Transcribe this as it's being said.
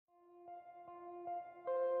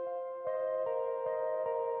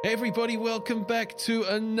Hey everybody, welcome back to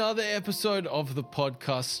another episode of the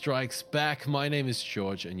podcast Strikes Back. My name is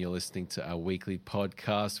George and you're listening to our weekly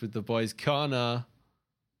podcast with the boys Connor.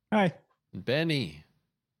 Hi. And Benny.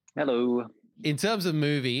 Hello. In terms of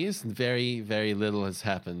movies, very, very little has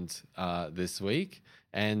happened this week.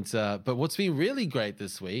 But what's been really great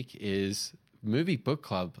this week is Movie Book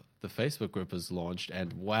Club, the Facebook group has launched,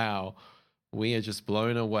 and wow, we are just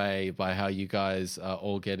blown away by how you guys are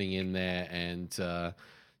all getting in there and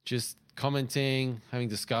just commenting, having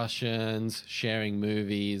discussions, sharing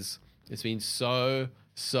movies. It's been so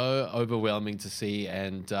overwhelming to see.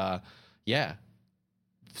 And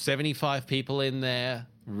 75 people in there,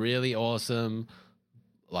 really awesome.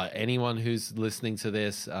 Like anyone who's listening to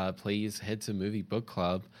this, please head to Movie Book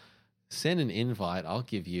Club, send an invite. I'll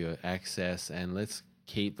give you access and let's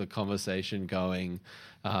keep the conversation going.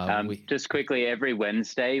 Just quickly, every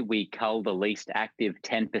Wednesday, we cull the least active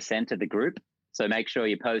 10% of the group. So make sure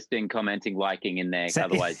you're posting, commenting, liking in there.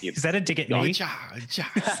 Otherwise, is that a dig at me?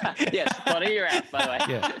 Yes, Bonnie, you're out, by the way.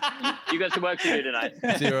 Yeah. You got some work to do tonight.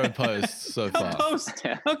 0 posts so far. Post.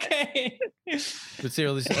 Okay. But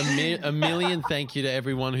seriously, a million thank you to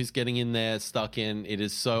everyone who's getting in there, stuck in. It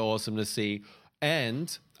is so awesome to see.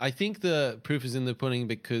 And I think the proof is in the pudding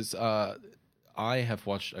because I have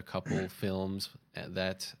watched a couple films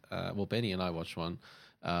that, Benny and I watched one,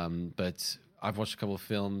 but I've watched a couple of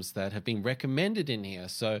films that have been recommended in here.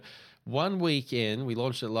 So 1 week in, we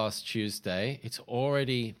launched it last Tuesday. It's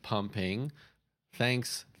already pumping.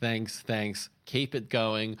 Thanks. Keep it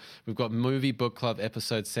going. We've got Movie Book Club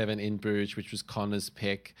episode 7 in Bruges, which was Connor's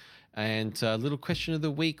pick. And a little question of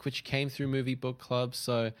the week, which came through Movie Book Club.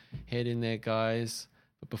 So head in there, guys.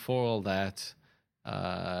 But before all that,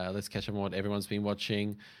 let's catch up on what everyone's been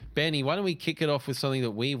watching. Benny, why don't we kick it off with something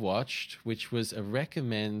that we watched, which was a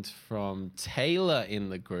recommend from Taylor in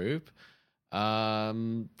the group,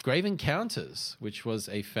 Grave Encounters, which was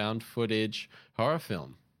a found footage horror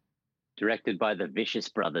film. Directed by the Vicious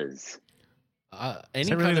Brothers.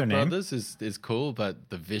 Any kind of brothers is cool, but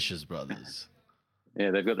the Vicious Brothers.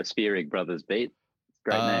 Yeah, they've got the Spearig Brothers beat.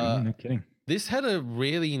 Great name. No kidding. This had a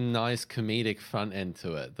really nice comedic front end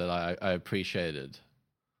to it that I appreciated.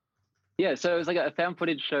 Yeah, so it was like a found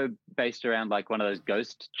footage show based around like one of those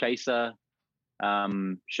ghost chaser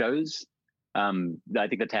shows. I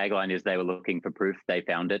think the tagline is they were looking for proof, they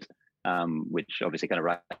found it, which obviously kind of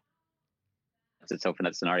writes itself in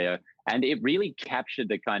that scenario. And it really captured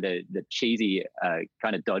the kind of the cheesy,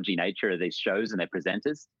 kind of dodgy nature of these shows and their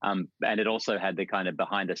presenters. And it also had the kind of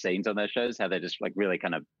behind the scenes on those shows, how they're just like really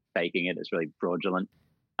kind of faking it. It's really fraudulent.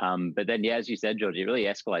 But then, yeah, as you said, George, it really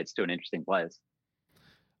escalates to an interesting place.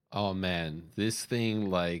 Oh man, this thing,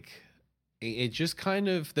 like, it just kind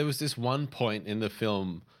of, there was this one point in the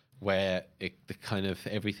film where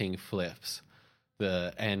everything flips.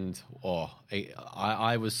 I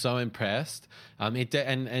was so impressed.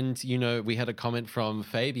 And you know, we had a comment from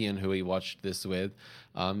Fabian who we watched this with.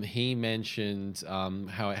 He mentioned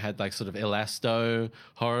how it had like sort of elasto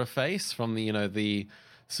horror face from the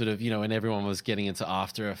sort of, when everyone was getting into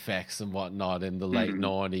After Effects and whatnot in the late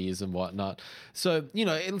noughties and whatnot. So,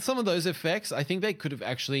 in some of those effects, I think they could have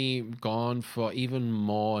actually gone for even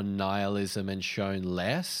more nihilism and shown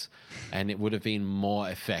less, and it would have been more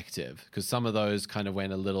effective because some of those kind of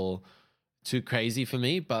went a little too crazy for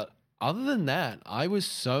me. But other than that, I was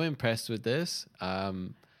so impressed with this.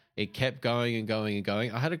 It kept going and going and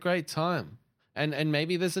going. I had a great time. And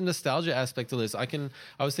maybe there's a nostalgia aspect to this. I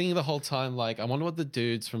was thinking the whole time, like, I wonder what the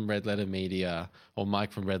dudes from Red Letter Media or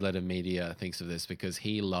Mike from Red Letter Media thinks of this because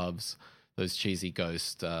he loves those cheesy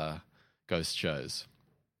ghost shows.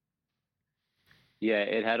 Yeah,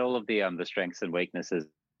 it had all of the strengths and weaknesses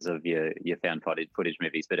of your found footage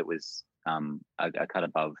movies, but it was a cut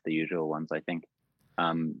above the usual ones, I think.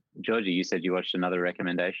 Georgie, you said you watched another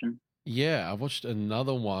recommendation? Yeah, I watched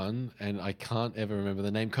another one, and I can't ever remember the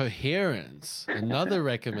name. Coherence, another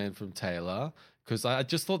recommend from Taylor, because I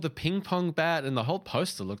just thought the ping pong bat and the whole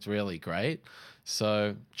poster looked really great.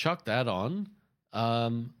 So chuck that on.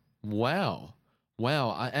 Wow.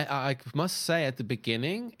 I must say at the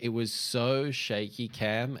beginning, it was so shaky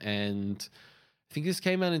cam, and I think this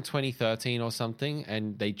came out in 2013 or something,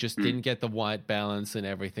 and they just didn't get the white balance and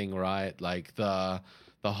everything right. Like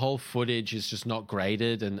the whole footage is just not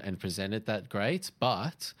graded and presented that great,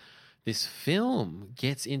 but this film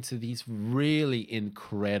gets into these really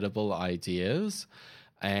incredible ideas,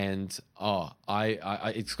 and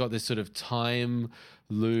it's got this sort of time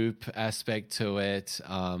loop aspect to it.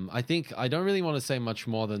 I think I don't really want to say much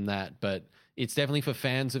more than that, but it's definitely for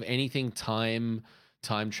fans of anything time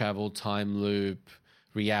travel, time loop,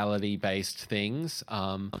 reality based things.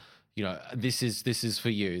 this is for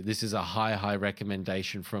you. This is a high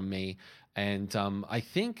recommendation from me. And I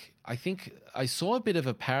think I saw a bit of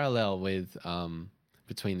a parallel with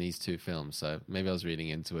between these two films. So maybe I was reading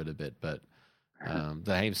into it a bit, but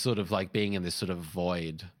they sort of like being in this sort of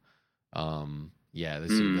void. There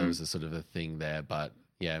was a sort of a thing there, but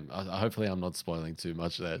yeah, hopefully I'm not spoiling too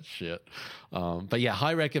much of that shit. But yeah,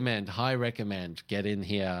 high recommend. Get in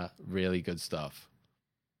here, really good stuff.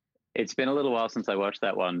 It's been a little while since I watched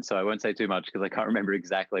that one, so I won't say too much because I can't remember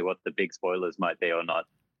exactly what the big spoilers might be or not.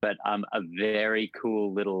 But a very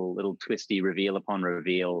cool little twisty reveal upon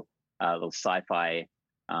reveal, little sci-fi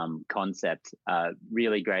concept.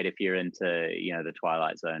 Really great if you're into the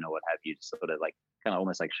Twilight Zone or what have you. Sort of like kind of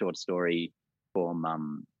almost like short story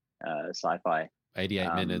form sci-fi.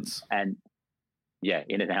 88 minutes. And yeah,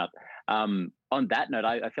 in and out. On that note,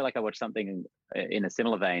 I feel like I watched something in a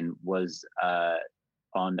similar vein. Was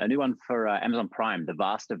on a new one for Amazon Prime, The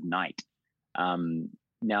Vast of Night.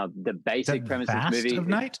 Now, the basic premise of this movie... Vast of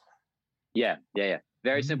Night? Yeah.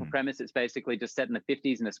 Very simple premise. It's basically just set in the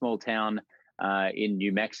 50s in a small town in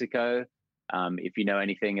New Mexico. If you know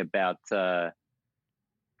anything about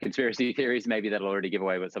conspiracy theories, maybe that'll already give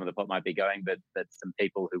away what some of the plot might be going, but some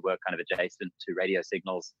people who work kind of adjacent to radio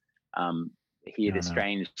signals hear this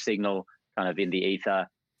strange signal kind of in the ether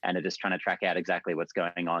and are just trying to track out exactly what's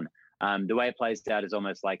going on. The way it plays out is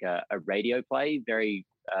almost like a radio play, very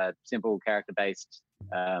simple character-based,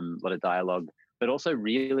 a lot of dialogue, but also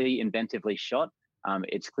really inventively shot.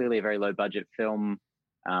 It's clearly a very low-budget film,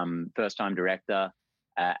 first-time director,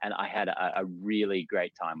 and I had a really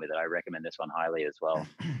great time with it. I recommend this one highly as well.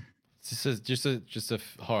 This is just a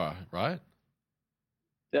horror, right?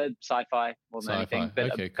 Sci-fi more than anything,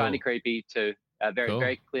 but okay, kind cool. of creepy too.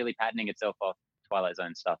 Very clearly patterning itself off Twilight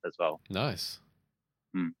Zone stuff as well. Nice.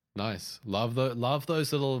 Nice. Love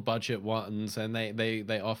those little budget ones, and they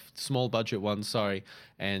small budget ones, sorry,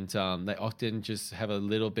 and they often just have a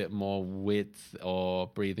little bit more width or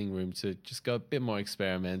breathing room to just go a bit more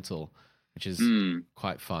experimental, which is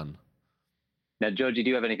quite fun. Now, Georgie, do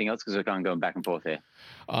you have anything else? Because we're kind of going back and forth here.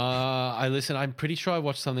 I'm pretty sure I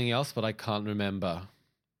watched something else, but I can't remember.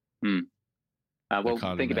 Well,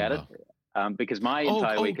 think about it. Because my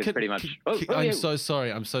entire week is pretty much... I'm so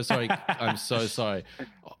sorry. I'm so sorry.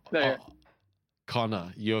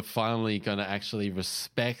 Connor, you're finally going to actually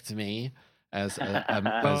respect me as a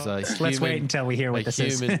human. Let's wait until we hear what this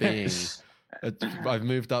is. A human being. I've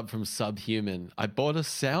moved up from subhuman. I bought a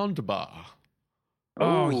sound bar.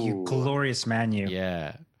 Oh, you glorious man, you.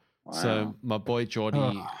 Yeah. Wow. So my boy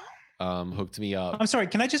Geordie hooked me up. I'm sorry.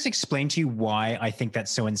 Can I just explain to you why I think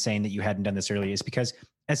that's so insane that you hadn't done this earlier? Is because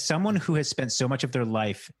as someone who has spent so much of their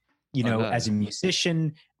life, as a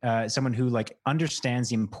musician, someone who like understands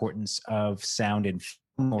the importance of sound in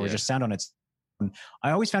film or just sound on its own,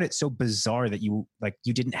 I always found it so bizarre that you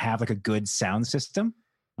didn't have like a good sound system.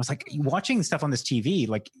 I was like, watching stuff on this TV,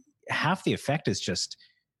 like half the effect is just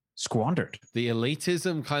squandered. The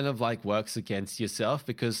elitism kind of like works against yourself,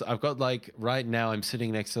 because I've got like right now I'm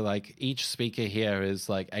sitting next to like each speaker here is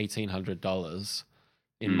like $1,800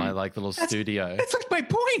 in my like little studio. That's like my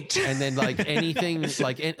point. And then like anything but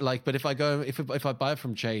if I buy it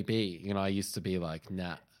from JB, I used to be like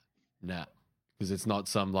nah, because it's not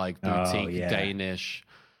some like boutique Danish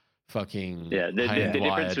fucking the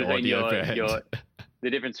difference between the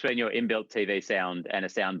difference between your inbuilt TV sound and a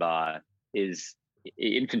sound bar is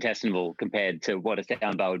infinitesimal compared to what a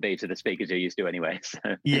sound bar would be to the speakers you're used to anyway. So.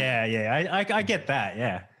 I get that.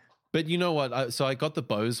 Yeah. But you know what? So I got the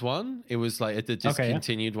Bose one. It was like the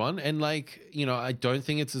discontinued one. And like, I don't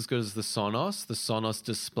think it's as good as the Sonos. The Sonos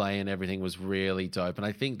display and everything was really dope. And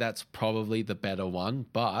I think that's probably the better one.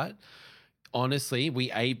 But honestly,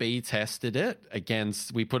 we A/B tested it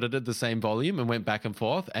against, we put it at the same volume and went back and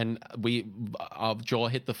forth. And our jaw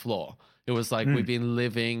hit the floor. It was like, we've been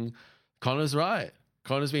living, Connor's right.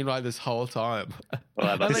 Connor's been right this whole time.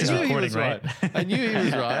 Well, this is recording, right? I knew he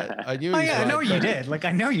was right. I know you did. Like,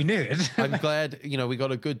 I know you knew it. I'm glad, we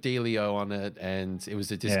got a good dealio on it, and it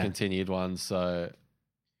was a discontinued one. So,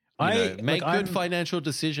 make good financial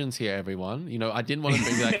decisions here, everyone. I didn't want to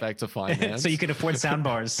bring that back to finance. So you could afford sound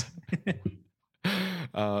bars.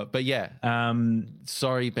 But yeah.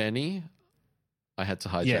 Sorry, Benny. I had to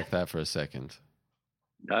hijack that for a second.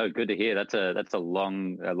 Oh, good to hear. That's a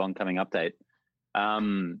long coming update.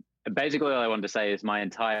 Basically, all I wanted to say is my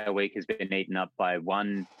entire week has been eaten up by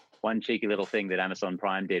one cheeky little thing that Amazon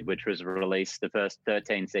Prime did, which was release the first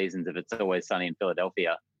 13 seasons of It's Always Sunny in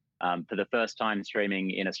Philadelphia for the first time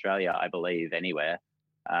streaming in Australia, I believe, anywhere.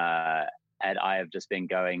 and I have just been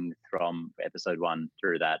going from episode 1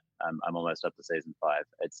 through that. I'm almost up to season 5.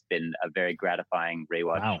 It's been a very gratifying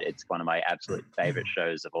rewatch. Wow. It's one of my absolute favorite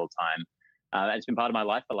shows of all time. And it's been part of my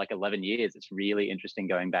life for like 11 years. It's really interesting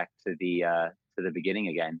going back to the beginning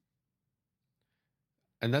again.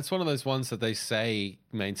 And that's one of those ones that they say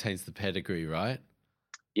maintains the pedigree, right?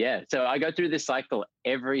 Yeah. So I go through this cycle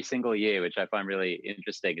every single year, which I find really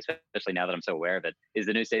interesting, especially now that I'm so aware of it. Is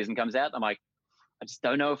the new season comes out, I'm like, I just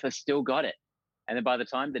don't know if I still got it. And then by the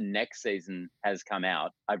time the next season has come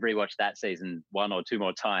out, I've rewatched that season 1 or 2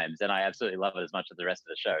 more times, and I absolutely love it as much as the rest of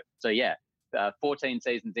the show. So yeah, 14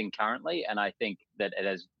 seasons in currently, and I think that it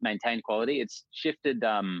has maintained quality. It's shifted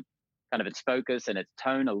kind of its focus and its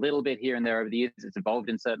tone a little bit here and there over the years. It's evolved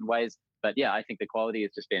in certain ways, but yeah, I think the quality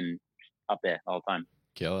has just been up there the whole time.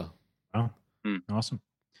 Killer. Oh, awesome.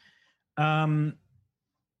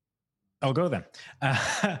 I'll go then.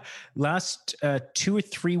 Last 2 or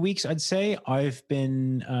 3 weeks, I'd say, I've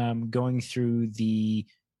been going through the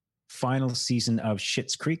final season of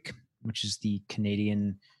Schitt's Creek, which is the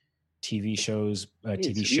Canadian TV show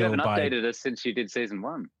You haven't updated us since you did season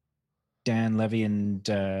 1. Dan Levy and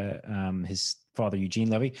his father Eugene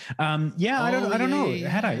Levy. I don't know.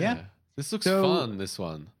 Had I? Yeah. This looks fun. This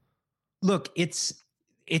one. Look, it's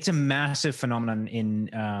a massive phenomenon in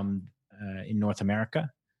North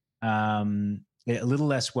America. A little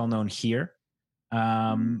less well known here.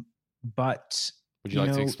 But would you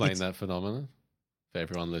like to explain that phenomenon for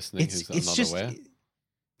everyone listening who's not aware?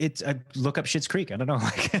 It's look up Schitt's Creek. I don't know.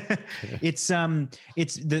 It's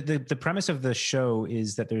the premise of the show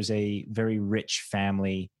is that there's a very rich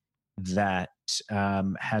family that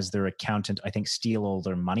has their accountant, I think, steal all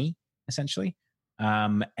their money essentially,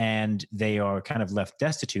 and they are kind of left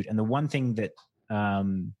destitute. And the one thing that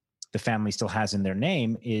the family still has in their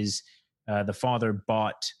name is the father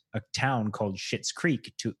bought a town called Schitt's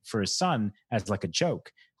Creek for his son as like a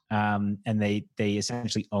joke, and they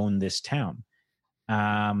essentially own this town.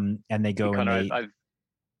 And they go I've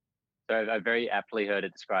very aptly heard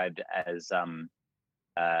it described as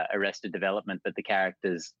Arrested Development, but the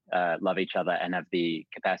characters love each other and have the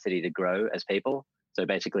capacity to grow as people. So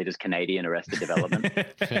basically, just Canadian Arrested Development.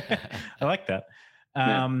 I like that.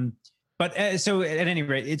 But so at any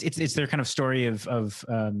rate, it's their kind of story of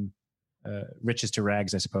riches to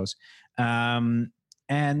rags, I suppose, and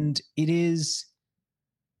it is.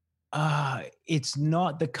 It's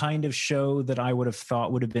not the kind of show that I would have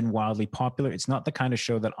thought would have been wildly popular. It's not the kind of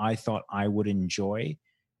show that I thought I would enjoy.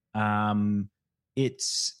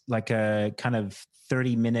 It's like a kind of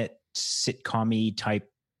 30-minute sitcom-y type.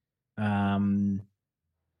 I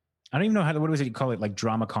don't even know what was it you call it? Like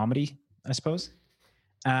drama comedy, I suppose.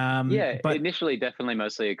 But initially definitely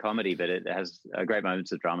mostly a comedy, but it has great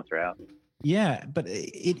moments of drama throughout. Yeah, but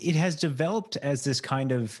it has developed as this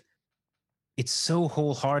kind of. It's so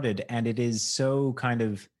wholehearted and it is so kind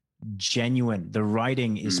of genuine. The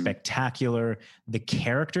writing is spectacular. The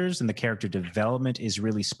characters and the character development is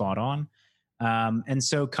really spot on. And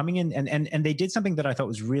so coming in and they did something that I thought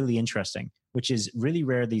was really interesting, which is really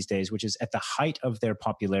rare these days, which is at the height of their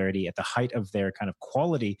popularity, at the height of their kind of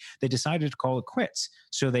quality, they decided to call it quits.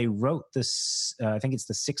 So they wrote this, I think it's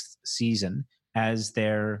the 6th season as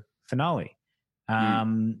their finale.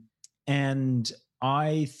 And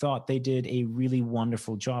I thought they did a really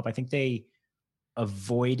wonderful job. I think they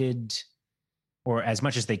avoided, or as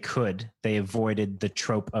much as they could, they avoided the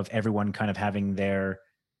trope of everyone kind of having their,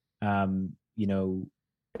 everyone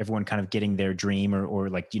kind of getting their dream or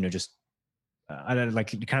like, just, I don't know,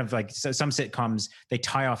 like kind of like some sitcoms, they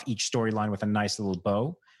tie off each storyline with a nice little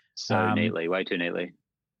bow. So neatly, way too neatly.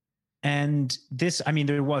 And this, I mean,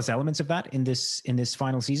 there was elements of that in this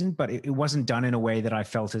final season, but it wasn't done in a way that I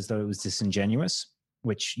felt as though it was disingenuous,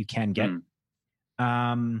 which you can get.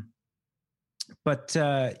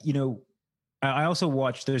 I also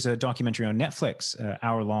watched, there's a documentary on Netflix,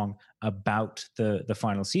 hour long, about the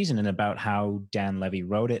final season and about how Dan Levy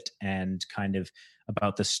wrote it and kind of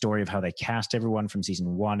about the story of how they cast everyone from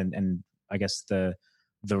season 1 and I guess the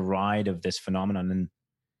ride of this phenomenon. And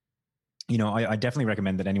I definitely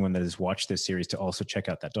recommend that anyone that has watched this series to also check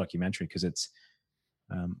out that documentary because it's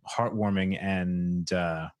heartwarming and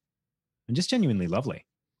just genuinely lovely.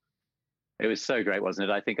 It was so great, wasn't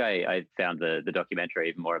it? I think I found the documentary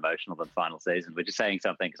even more emotional than the final season, which is saying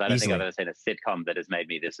something because I don't think I've ever seen a sitcom that has made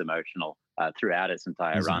me this emotional throughout its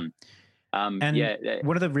entire run.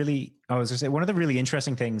 One of the really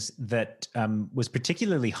interesting things that was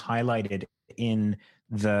particularly highlighted in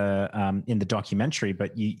the documentary,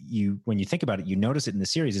 but you when you think about it, you notice it in the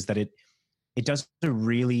series, is that it does a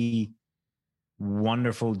really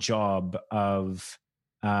wonderful job of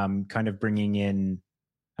kind of bringing in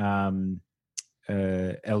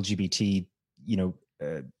LGBT,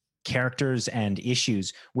 characters and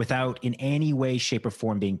issues without in any way, shape, or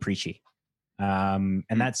form being preachy. And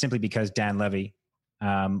that's simply because Dan Levy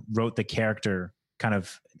wrote the character kind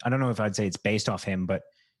of, I don't know if I'd say it's based off him, but,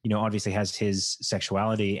 obviously has his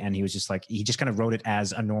sexuality. And he was just like, he just kind of wrote it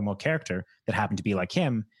as a normal character that happened to be like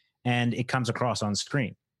him. And it comes across on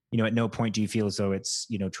screen. At no point do you feel as though it's,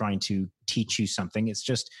 trying to teach you something. It's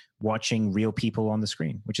just watching real people on the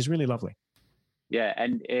screen, which is really lovely. Yeah,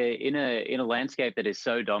 and in a landscape that is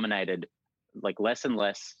so dominated, like less and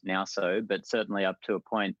less now so, but certainly up to a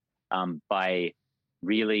point, by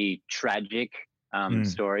really tragic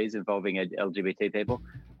stories involving LGBT people,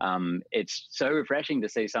 it's so refreshing to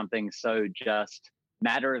see something so just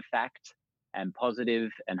matter of fact and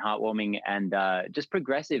positive and heartwarming and just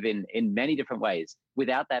progressive in many different ways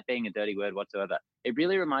without that being a dirty word whatsoever. It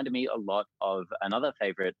really reminded me a lot of another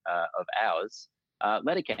favorite of ours,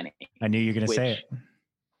 Letterkenny. I knew you were going to say it.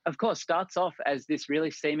 Of course, starts off as this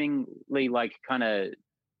really seemingly like kind of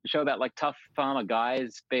show about like tough farmer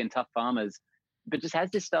guys being tough farmers, but just has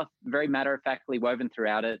this stuff very matter-of-factly woven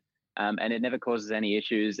throughout it, and it never causes any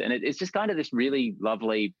issues. And it's just kind of this really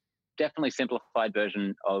lovely, definitely simplified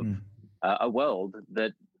version of a world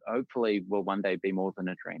that hopefully will one day be more than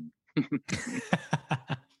a dream.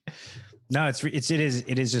 No, it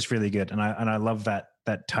is just really good, and I love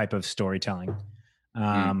that type of storytelling.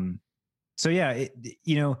 So yeah, I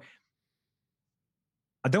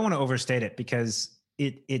don't want to overstate it because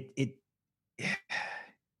it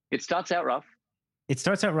starts out rough. It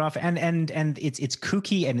starts out rough, and it's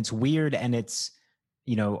kooky and it's weird and it's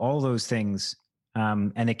all those things,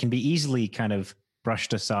 and it can be easily kind of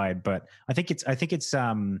brushed aside. But I think it's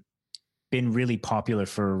been really popular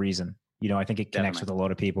for a reason. I think it connects with a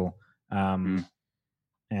lot of people. And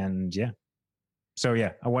yeah, so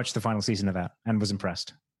yeah, I watched the final season of that and was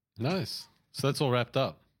impressed. Nice. So that's all wrapped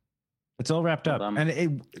up. It's all wrapped up,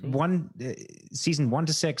 and season 1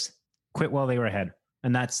 to 6 quit while they were ahead,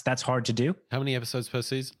 and that's hard to do. How many episodes per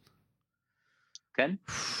season? 10.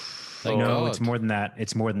 No, it's more than that.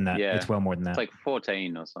 It's more than that. Yeah. It's well more than that. It's like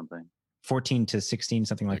 14 or something. 14 to 16,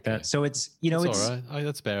 something like that. So it's it's all right.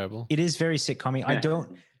 That's bearable. It is very sitcom-y. I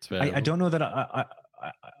don't know that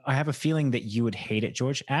I have a feeling that you would hate it,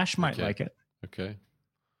 George. Ash might like it. Okay.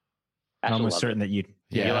 I'm almost certain that you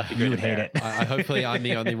would hate it. Hopefully I'm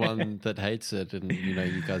the only one that hates it, and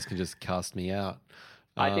you guys can just cast me out.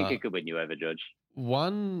 I think it could win you over, George.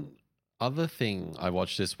 One other thing I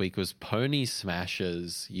watched this week was Pony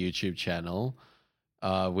Smashers YouTube channel,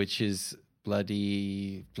 which is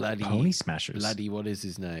bloody Pony Smashers. What is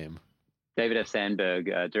his name? David F.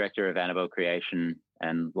 Sandberg, director of Annabelle Creation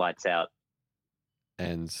and Lights Out.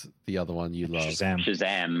 And the other one you love,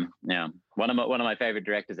 Shazam. Yeah, one of my favorite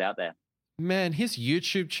directors out there. Man, his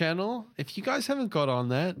YouTube channel, if you guys haven't got on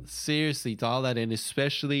that, seriously, dial that in,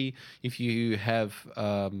 especially if you have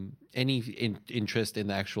any interest in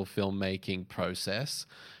the actual filmmaking process.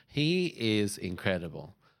 He is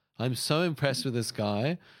incredible. I'm so impressed with this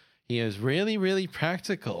guy. He is really, really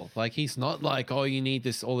practical. Like, he's not like, oh, you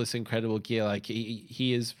need all this incredible gear. Like,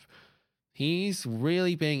 he's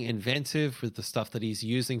really being inventive with the stuff that he's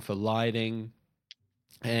using for lighting.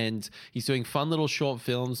 And he's doing fun little short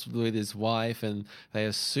films with his wife, and they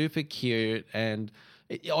are super cute. And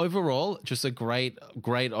overall, just a great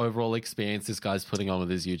overall experience this guy's putting on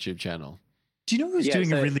with his YouTube channel. Do you know who's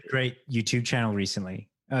doing a really great YouTube channel recently?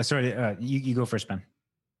 You go first, Ben.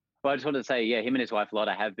 Well, I just wanted to say, him and his wife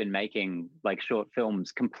Lotta have been making like short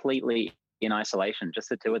films completely in isolation, just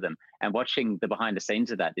the two of them, and watching the behind the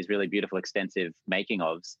scenes of that, these really beautiful, extensive making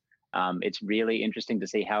ofs. It's really interesting to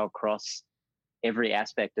see how across every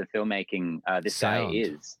aspect of filmmaking this sound. guy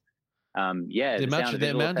is. The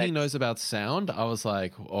amount he knows about sound, I was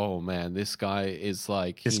like, oh man, this guy is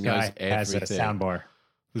like, he knows everything. Has a sound bar.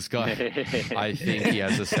 This guy, I think he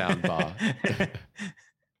has a sound bar.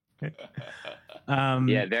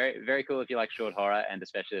 Very, very cool if you like short horror, and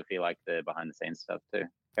especially if you like the behind the scenes stuff too.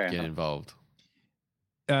 Get involved.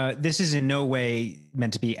 This is in no way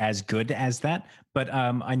meant to be as good as that, but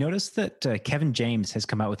I noticed that Kevin James has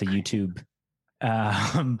come out with a YouTube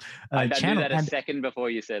I channel. knew that a second before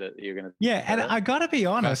you said it. You're gonna. Yeah, and I gotta be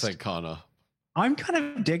honest. That's like Connor. I'm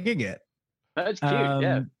kind of digging it. That's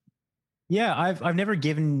cute. Yeah, I've never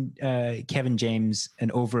given Kevin James an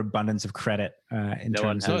overabundance of credit in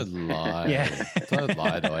terms of. Don't lie. Yeah, don't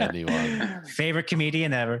lie to anyone. Favorite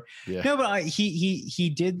comedian ever. Yeah. No, but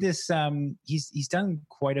he did this. He's done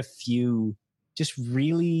quite a few just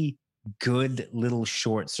really good little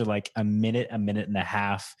shorts. They're like a minute and a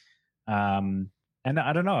half. And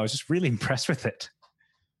I don't know. I was just really impressed with it.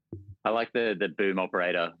 I like the boom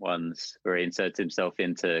operator ones where he inserts himself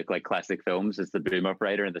into like classic films as the boom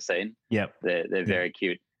operator in the scene. Yep. They're very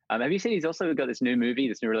cute. Have you seen he's also got this new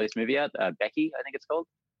release movie out, Becky, I think it's called,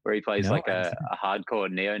 where he plays like a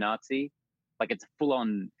hardcore neo-Nazi. Like it's a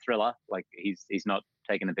full-on thriller. Like he's not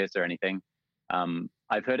taking the piss or anything.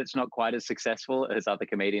 I've heard it's not quite as successful as other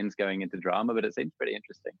comedians going into drama, but it seems pretty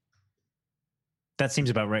interesting. That seems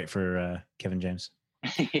about right for Kevin James.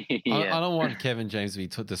 Yeah. I don't want Kevin James to be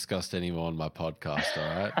discussed anymore on my podcast. All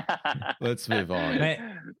right, let's move on.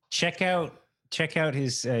 Check out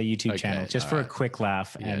his YouTube channel just for a quick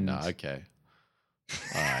laugh. Yeah, and... no, okay.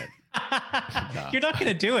 All right. No. You're not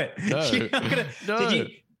going to do it. No. You're not gonna... No.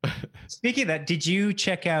 Speaking of that, did you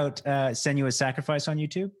check out Senua's Sacrifice on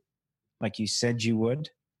YouTube? Like you said you would?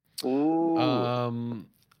 Ooh.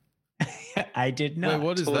 I did not. Wait,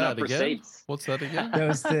 what is that again? Receipts. What's that again? That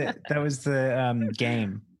was the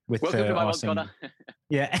game with Welcome the to my awesome. Connor.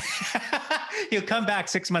 Yeah. He'll come back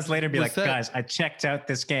 6 months later and be What's like, that? guys, I checked out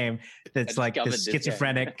this game that's like the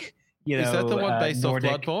schizophrenic, Is that the one based off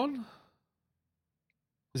Nordic... Bloodborne?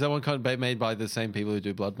 Is that one kind of made by the same people who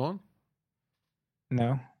do Bloodborne?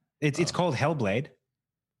 No. It's called Hellblade.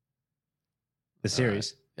 The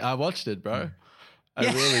series. Right. I watched it, bro. I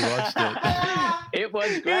really watched it. It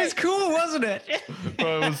was great. It was cool, wasn't it?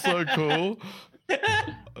 Bro, it was so cool.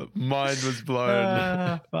 Mind was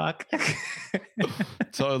blown. Fuck.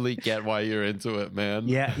 Totally get why you're into it, man.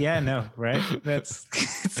 Yeah, no, right? It's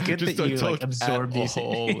good Just that don't you talk like absorb these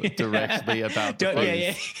all directly about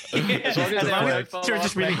the Sort of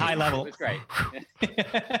just really high level. It was great.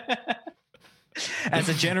 As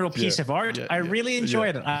a general piece of art, I really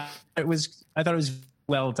enjoyed it. I thought it was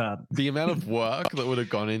well done. The amount of work that would have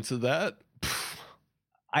gone into that.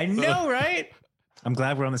 I know, right? I'm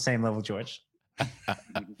glad we're on the same level, George.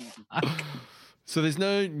 So there's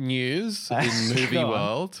no news in movie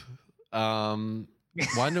world. Why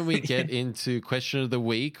don't we get into question of the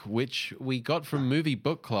week, which we got from Movie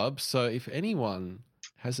Book Club. So if anyone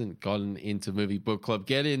hasn't gotten into Movie Book Club,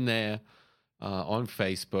 get in there on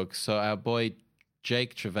Facebook. So our boy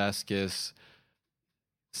Jake Travaskis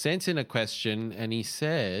sent in a question and he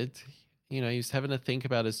said, he was having to think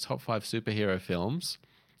about his top 5 superhero films.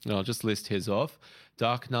 And I'll just list his off.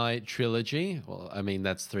 Dark Knight trilogy. Well, I mean,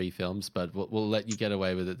 that's 3 films, but we'll let you get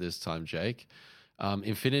away with it this time, Jake.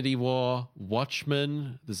 Infinity War,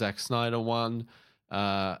 Watchmen, the Zack Snyder one,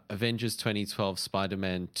 Avengers 2012,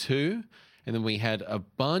 Spider-Man 2. And then we had a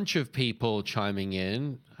bunch of people chiming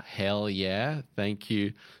in. Hell yeah. Thank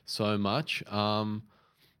you so much. Benny,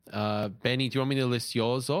 do you want me to list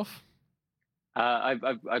yours off? I've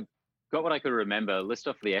got what I could remember. List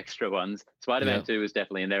off the extra ones. Spider-Man 2 was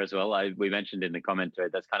definitely in there as well. We mentioned in the comment thread,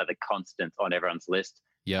 that's kind of the constant on everyone's list.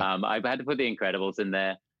 Yeah. I had to put The Incredibles in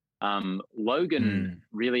there. Logan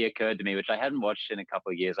really occurred to me, which I hadn't watched in a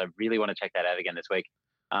couple of years. I really want to check that out again this week.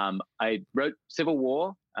 I wrote Civil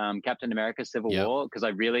War, Captain America Civil War, because I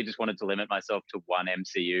really just wanted to limit myself to one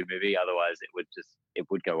MCU movie. Otherwise, it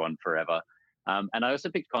would go on forever. And I also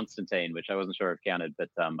picked Constantine, which I wasn't sure if counted, but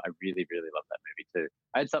I really, really love that movie too.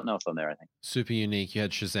 I had something else on there, I think. Super unique. You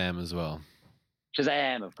had Shazam as well.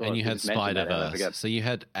 Shazam, of course. And you had Spider-Verse. So you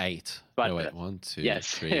had 8. Oh, wait, 1, 2,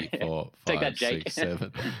 3, 4, 5, 6,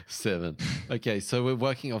 7. Okay, so we're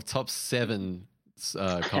working off top 7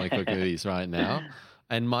 comic book movies right now.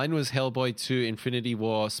 And mine was Hellboy 2, Infinity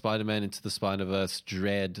War, Spider-Man Into the Spider-Verse,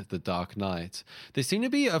 Dread, The Dark Knight. There seemed to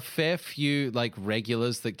be a fair few like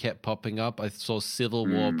regulars that kept popping up. I saw Civil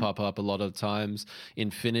War pop up a lot of times,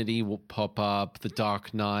 Infinity will pop up, The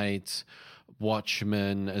Dark Knight,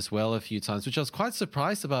 Watchmen as well a few times, which I was quite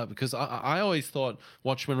surprised about because I always thought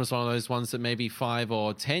Watchmen was one of those ones that maybe 5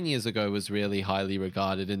 or 10 years ago was really highly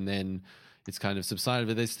regarded and then it's kind of subsided,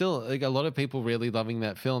 but there's still like a lot of people really loving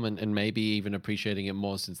that film and maybe even appreciating it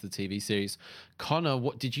more since the TV series. Connor,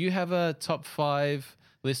 what did you have a top 5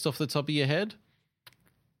 list off the top of your head?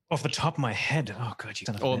 Off the top of my head, oh god, you.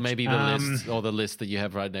 Or maybe the list, or the list that you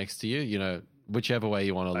have right next to you. Whichever way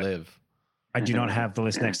you want to live. I do not have the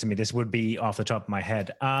list next to me. This would be off the top of my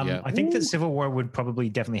head. I think that Civil War would probably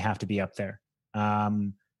definitely have to be up there,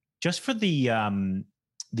 just for the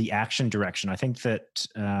action direction. I think that.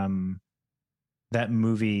 That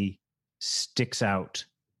movie sticks out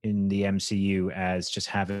in the MCU as just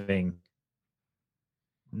having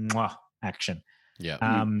action.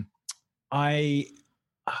 Yeah.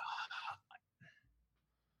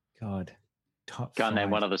 God, top Can't 5. name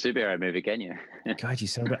one other superhero movie, can you? God, you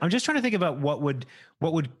so good. I'm just trying to think about what would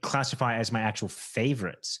classify as my actual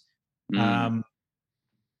favorites. I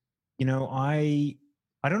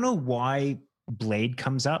don't know why Blade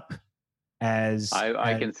comes up as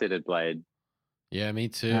I considered Blade. Yeah, me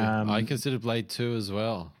too. I consider Blade 2 as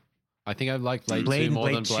well. I think I like Blade 2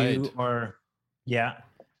 more than Blade. 2 or yeah.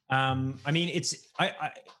 I mean,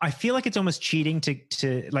 I feel like it's almost cheating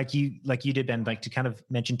to like you did, Ben, like to kind of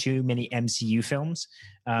mention too many MCU films,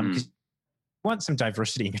 because you want some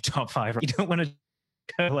diversity in your top 5. You don't want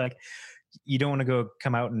to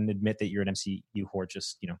come out and admit that you're an MCU whore.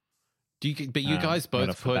 Just But you guys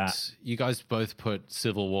both put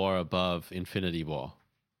Civil War above Infinity War.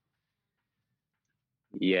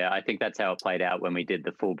 Yeah, I think that's how it played out when we did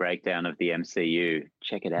the full breakdown of the MCU.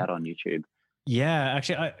 Check it out on YouTube. Yeah,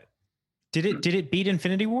 actually, did it beat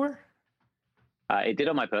Infinity War? It did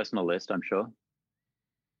on my personal list, I'm sure.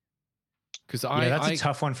 Because that's a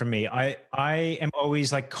tough one for me. I am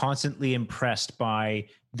always like constantly impressed by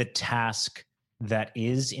the task that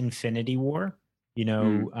is Infinity War.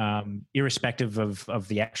 Irrespective of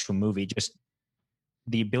the actual movie, just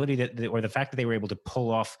the ability or the fact that they were able to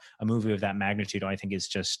pull off a movie of that magnitude, I think is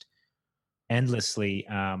just endlessly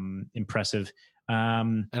impressive.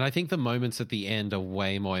 And I think the moments at the end are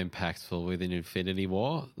way more impactful within Infinity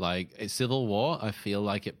War. Like Civil War, I feel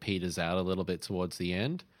like it peters out a little bit towards the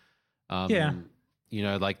end.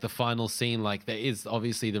 Like the final scene, like there is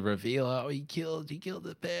obviously the reveal, oh, he killed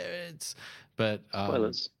the parents. But,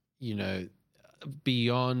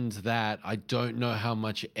 beyond that, I don't know how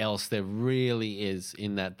much else there really is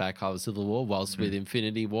in that back half of Civil War. Whilst with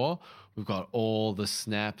Infinity War, we've got all the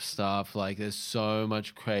snap stuff. Like there's so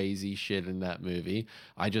much crazy shit in that movie.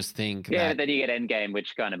 I just think but then you get Endgame,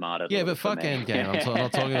 which kind of martyred. Yeah, but fuck Endgame. I'm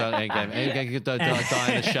not talking about Endgame. Endgame could die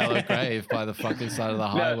in a shallow grave by the fucking side of the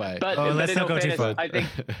highway. But let's not go too far. I think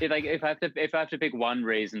if I have to pick one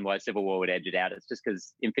reason why Civil War would edge it out, it's just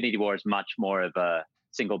because Infinity War is much more of a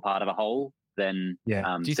single part of a whole than Do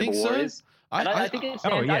you Civil think War so? is. I think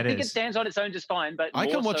it stands on its own just fine. But I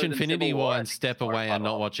can watch Infinity War and step away and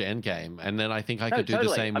not off. watch Endgame, and then I think I could do the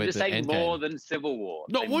same with the Endgame. I'm just saying more than Civil War.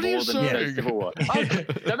 No, what are you saying? Civil War.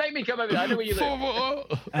 Don't make me come over. I know where you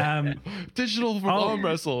live. Digital arm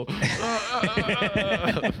wrestle.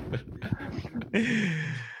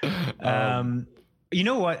 You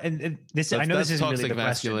know what? And this, I know this isn't toxic really the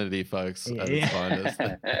masculinity, question. folks.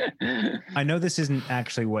 I know this isn't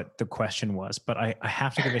actually what the question was, but I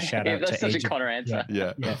have to give a shout out that's to such Age a Connor answer.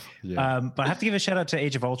 Yeah. But I have to give a shout out to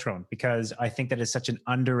Age of Ultron because I think that is such an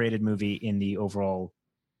underrated movie in the overall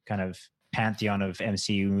kind of pantheon of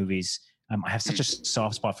MCU movies. I have such a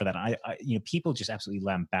soft spot for that. I people just absolutely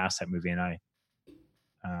lambast that movie, and I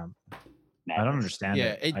don't understand it.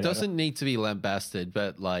 Yeah, it doesn't need to be lambasted,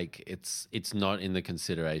 but like it's not in the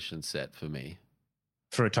consideration set for me.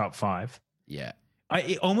 For a top 5. Yeah.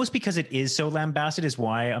 Almost because it is so lambasted is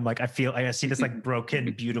why I'm like, I see this like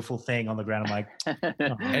broken, beautiful thing on the ground. I'm like,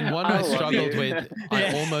 oh. And one I struggled with,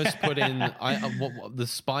 I almost put in, the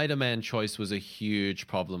Spider-Man choice was a huge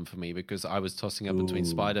problem for me because I was tossing up between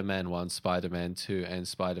Spider-Man 1, Spider-Man 2, and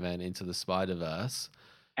Spider-Man Into the Spider-Verse.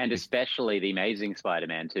 And especially the Amazing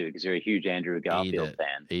Spider-Man too, because you're a huge Andrew Garfield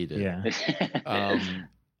fan. Yeah.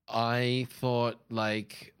 I thought,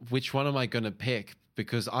 like, which one am I going to pick?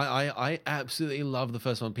 Because I absolutely love the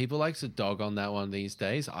first one. People like to dog on that one these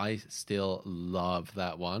days. I still love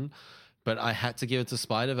that one. But I had to give it to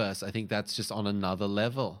Spider-Verse. I think that's just on another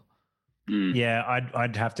level. Yeah,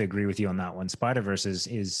 I'd have to agree with you on that one. Spider-Verse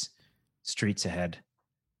is streets ahead.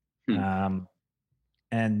 And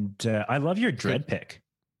I love your Dread pick.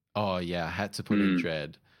 Oh, yeah, I had to put in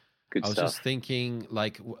Dread. Good stuff. Just thinking,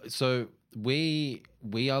 like, so we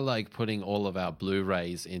are like putting all of our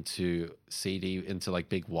Blu-rays into like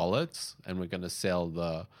big wallets, and we're going to sell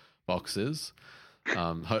the boxes.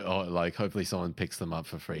 Hopefully someone picks them up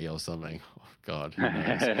for free or something. Oh, God, who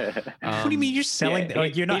knows? What do you mean you're selling?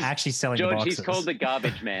 You're not actually selling George, the boxes. He's called the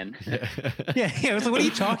garbage man. Yeah. I was like, what are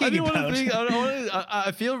you talking about?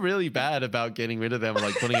 I feel really bad about getting rid of them,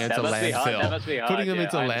 like putting it into landfill. That must be hard. Putting them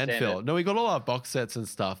into landfill. No, we got all our box sets and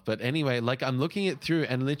stuff. But anyway, like I'm looking it through,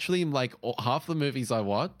 and literally, like half the movies I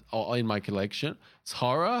want in my collection, it's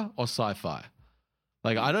horror or sci-fi.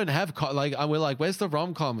 Like I don't have we're like, where's the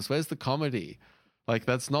rom-coms? Where's the comedy? Like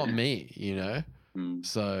that's not me, you know.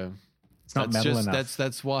 So it's not metal enough.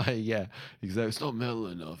 That's why, yeah, exactly. It's not metal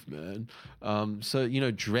enough, man. So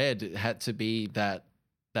Dread had to be that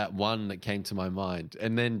one that came to my mind.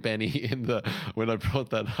 And then Benny, when I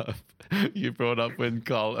brought that up, you brought up when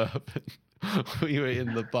Carl Urban We were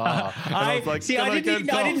in the bar. And I was like, I didn't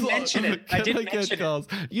mention it. I didn't mention it.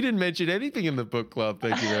 You didn't mention anything in the book club.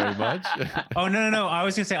 Thank you very much. Oh, no. I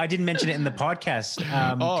was going to say I didn't mention it in the podcast.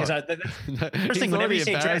 Because first thing, whenever you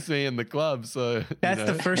say embarrassed me in the club, so that's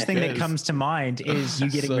the first thing that comes to mind is you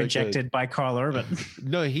getting rejected by Carl Urban.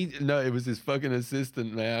 No, it was his fucking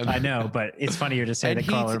assistant, man. I know, but it's funnier to say that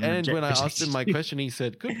Carl Urban. And when I asked him my question, he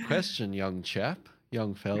said, "Good question, young chap."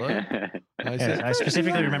 Young fella. I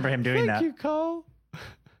specifically remember him doing that. Thank you, Carl.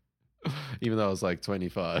 Even though I was like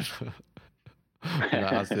 25. And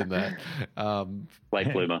I asked him that.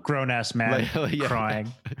 Late bloomer. Grown-ass man crying.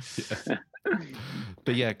 Yeah.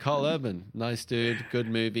 But yeah, Carl Urban, nice dude, good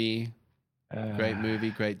movie,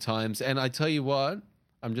 great times. And I tell you what,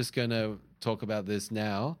 I'm just going to talk about this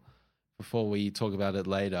now before we talk about it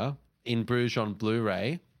later. In Bruges on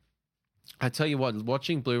Blu-ray, I tell you what,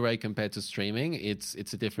 watching Blu-ray compared to streaming, it's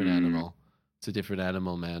a different animal. It's a different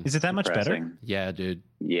animal, man. Is it that much better? Yeah, dude.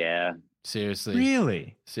 Yeah. Seriously.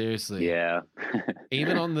 Really? Seriously. Yeah.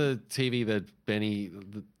 Even on the TV that Benny,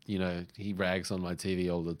 he rags on my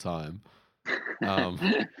TV all the time. I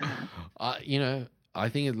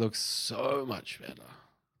think it looks so much better.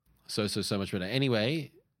 So much better.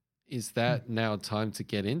 Anyway, is that now time to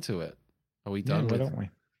get into it? Are we done with it? Don't we?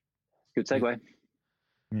 Good segue.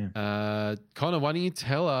 Yeah. Connor, why don't you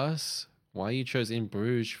tell us why you chose In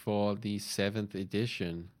Bruges for the 7th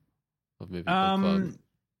edition of Movie Book Club?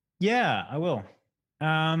 Yeah, I will.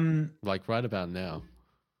 Like right about now.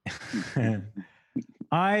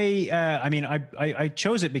 I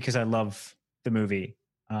chose it because I love the movie,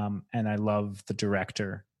 and I love the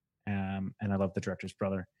director, and I love the director's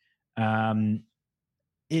brother.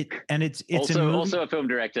 It's also a film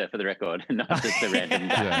director, for the record, not just a random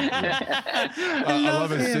guy. I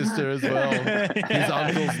love his sister as well. His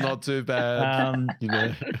uncle's not too bad.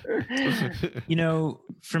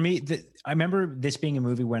 For me, I remember this being a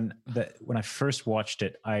movie when I first watched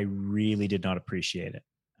it, I really did not appreciate it.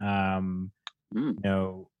 I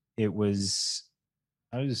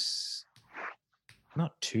was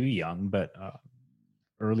not too young, but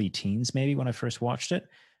early teens maybe when I first watched it.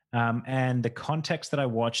 And the context that I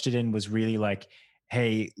watched it in was really like,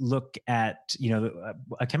 hey, look at, I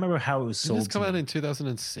can't remember how it was sold. Did this come out in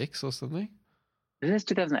 2006 or something? Is this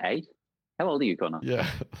 2008? How old are you, Connor? Yeah.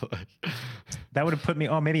 That would have put me,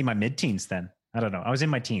 maybe my mid-teens then. I don't know. I was in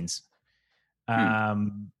my teens,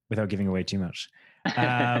 without giving away too much.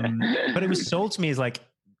 But it was sold to me as like,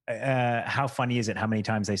 how funny is it how many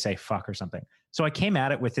times they say fuck or something? So I came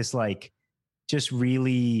at it with this like just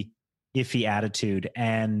really iffy attitude,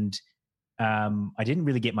 and I didn't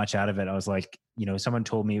really get much out of it. I was like, someone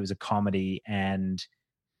told me it was a comedy, and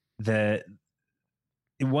it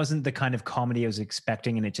wasn't the kind of comedy I was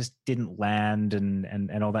expecting, and it just didn't land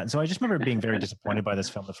and all that. And so I just remember being very disappointed by this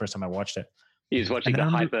film the first time I watched it. He was watching the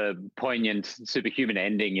hyper poignant superhuman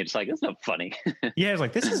ending. You're just like, that's not funny. Yeah, I was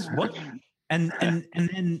like, this is what. And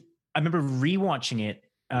then I remember rewatching it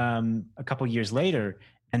a couple years later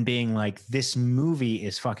and being like, this movie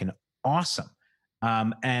is fucking awesome,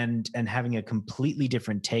 and having a completely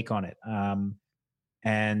different take on it,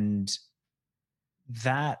 and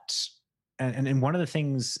one of the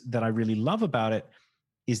things that I really love about it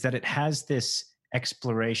is that it has this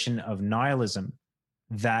exploration of nihilism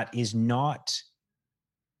that is not.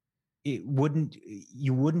 You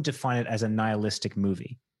wouldn't define it as a nihilistic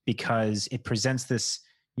movie because it presents this,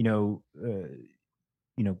 I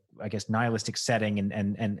guess nihilistic setting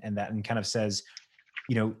and that, and kind of says,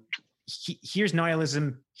 here's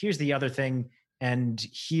nihilism, here's the other thing, and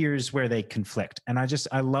here's where they conflict. And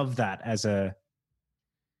I love that as a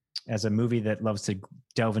movie that loves to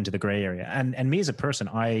delve into the gray area. And me as a person,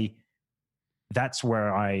 that's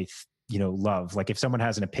where I love, like if someone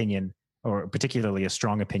has an opinion, or particularly a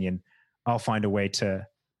strong opinion, I'll find a way to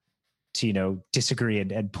disagree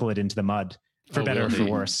and pull it into the mud, for better or for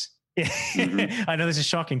worse. Mm-hmm. I know this is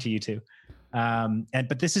shocking to you too.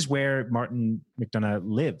 But this is where Martin McDonagh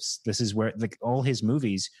lives. This is where like all his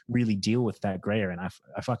movies really deal with that gray area, and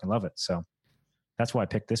I fucking love it. So that's why I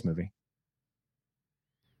picked this movie.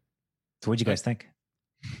 So what'd you guys think?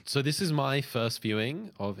 So this is my first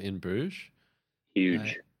viewing of In Bruges.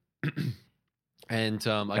 Huge. And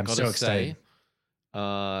I got to say,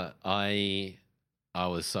 I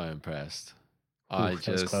was so impressed. I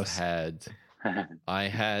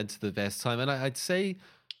had the best time. And I'd say,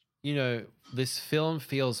 this film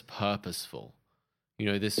feels purposeful.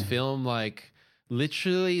 This film, like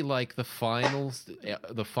literally like the final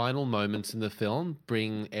moments in the film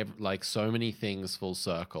bring like so many things full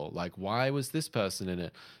circle. Like, why was this person in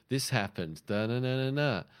it? This happened. Da, na, na, na,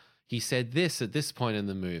 na. He said this at this point in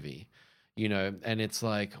the movie. you know, and it's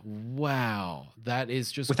like, wow, that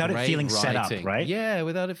is just without great it feeling writing. set up, right? Yeah,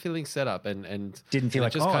 without it feeling set up, and didn't feel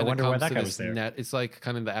like, just oh, I kinda wonder why comes that to guy this was there. it's like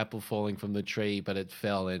kind of the apple falling from the tree, but it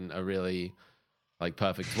fell in a really like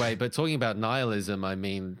perfect way. But talking about nihilism, I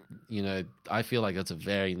mean, you know, I feel like it's a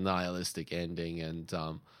very nihilistic ending, and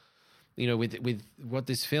you know, with what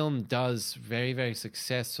this film does very, very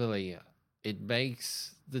successfully, it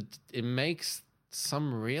makes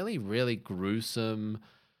some really, really gruesome,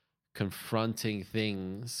 confronting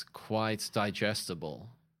things quite digestible.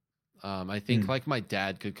 I think like my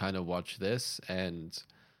dad could kind of watch this and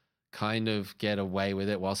kind of get away with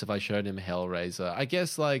it, whilst if I showed him Hellraiser, I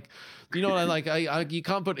guess, like, you know what I like, I you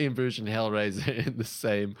can't put In Bruges and Hellraiser in the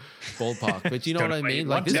same ballpark, but you know what I mean,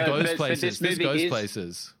 like this goes places. This goes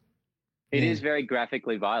places. It is very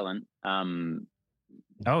graphically violent.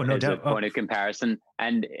 Oh, no as doubt. a point of comparison,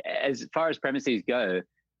 and as far as premises go,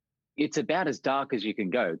 it's about as dark as you can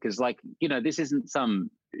go, because, like, you know, this isn't some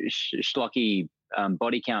schlocky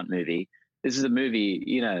body count movie. This is a movie,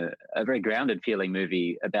 you know, a very grounded feeling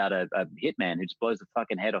movie about a hitman who just blows the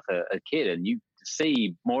fucking head off a kid, and you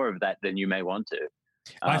see more of that than you may want to.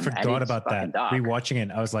 I forgot about that. Dark. Rewatching it,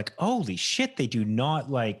 I was like, holy shit, they do not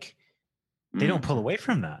like, they don't pull away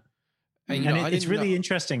from that. And, it's really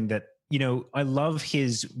interesting that, you know, I love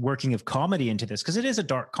his working of comedy into this, because it is a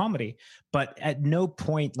dark comedy, but at no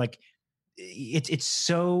point, like, it's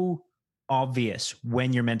so obvious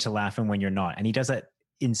when you're meant to laugh and when you're not. And he does that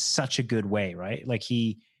in such a good way, right? Like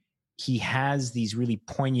he has these really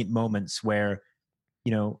poignant moments where,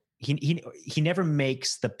 you know, he never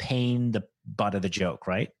makes the pain the butt of the joke,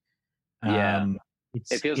 right? Yeah.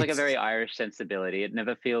 It feels like a very Irish sensibility. It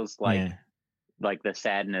never feels like the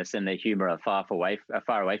sadness and the humor are far away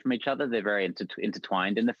from each other. They're very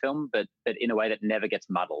intertwined in the film, but in a way that never gets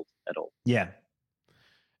muddled at all. Yeah.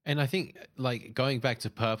 And I think, like, going back to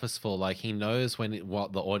purposeful, like, he knows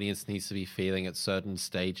what the audience needs to be feeling at certain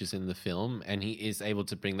stages in the film, and he is able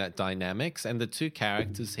to bring that dynamics. And the two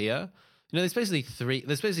characters here, you know, there's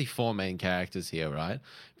basically four main characters here, right?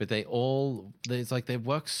 But they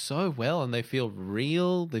work so well, and they feel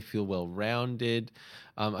real, they feel well-rounded.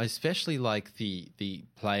 I especially like the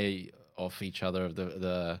play off each other of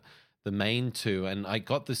the main two, and I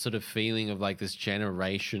got this sort of feeling of like this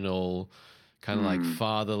generational kind of like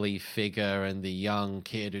fatherly figure, and the young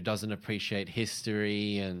kid who doesn't appreciate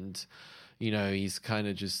history, and, you know, he's kind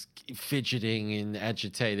of just fidgeting and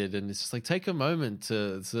agitated, and it's just like, take a moment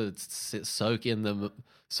to soak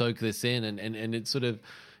this in, and it sort of,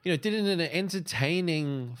 you know, did it in an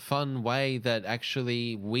entertaining, fun way that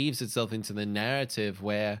actually weaves itself into the narrative,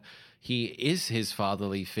 where he is his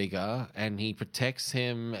fatherly figure and he protects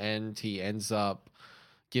him, and he ends up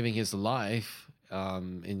giving his life.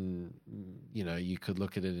 In, you know, you could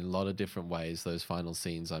look at it in a lot of different ways, those final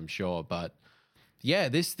scenes, I'm sure, but yeah,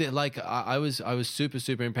 I was super,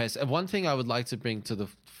 super impressed. And one thing I would like to bring to the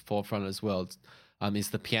forefront as well, is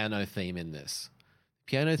the piano theme in this.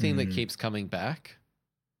 Piano theme that keeps coming back.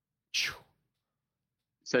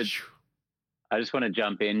 So I just want to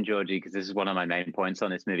jump in, Georgie, because this is one of my main points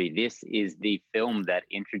on this movie. This is the film that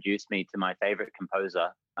introduced me to my favorite composer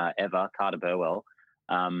ever, Carter Burwell.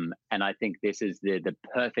 And I think this is the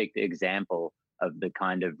perfect example of the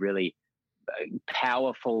kind of really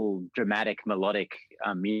powerful, dramatic, melodic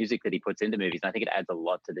music that he puts into movies. And I think it adds a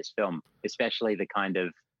lot to this film, especially the kind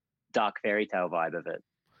of dark fairy tale vibe of it.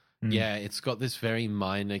 Yeah, it's got this very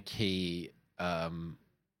minor key,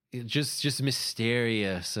 just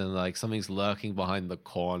mysterious, and like something's lurking behind the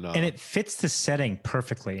corner. And it fits the setting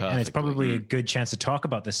perfectly. And it's probably a good chance to talk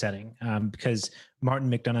about the setting, because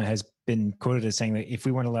Martin McDonagh has been quoted as saying that if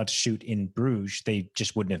we weren't allowed to shoot in Bruges, they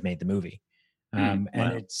just wouldn't have made the movie. And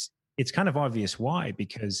it's kind of obvious why,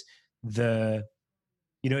 because it's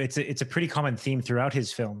a pretty common theme throughout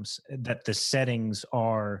his films that the settings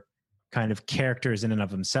are kind of characters in and of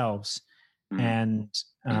themselves. And,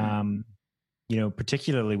 you know,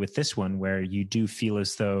 particularly with this one, where you do feel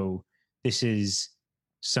as though this is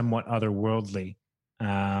somewhat otherworldly.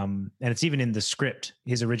 And it's even in the script,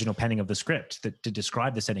 his original penning of the script, to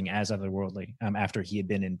describe the setting as otherworldly, after he had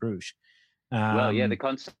been in Bruges. The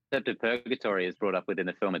concept of purgatory is brought up within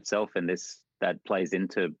the film itself, and that plays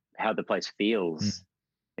into how the place feels.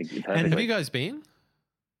 And have you guys been?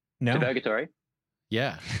 No. To purgatory?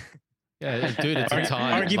 Yeah. Yeah, dude, it's a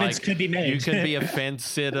time. Arguments could be made. You could be a fence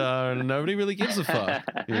sitter, and nobody really gives a fuck.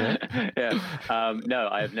 Yeah. No,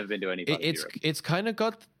 I have never been to any. It's kind of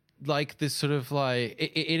got like this sort of like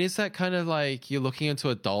it is that kind of like you're looking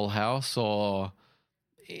into a dollhouse, or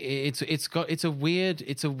it's a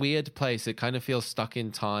weird place. It kind of feels stuck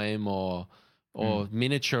in time, or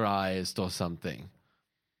miniaturized or something.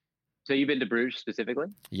 So you've been to Bruges specifically?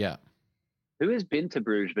 Yeah. Who has been to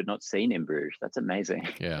Bruges but not seen in Bruges? That's amazing.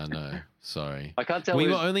 Yeah, I know. Sorry. I can't tell. We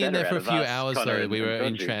were who's only in there better for a out few of us, hours, Connor though. and- We were and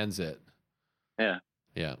in Georgie. transit. Yeah.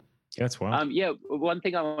 Yeah. Yeah, that's wild. Yeah, one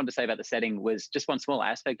thing I wanted to say about the setting was just one small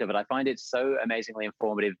aspect of it. I find it so amazingly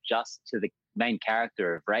informative just to the main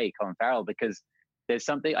character of Ray, Colin Farrell, because there's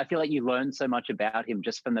something, I feel like you learn so much about him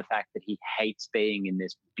just from the fact that he hates being in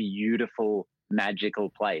this beautiful, magical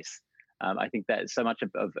place. I think that so much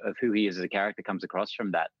of who he is as a character comes across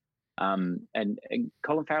from that. And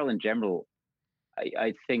Colin Farrell in general,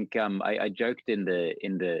 I think I joked in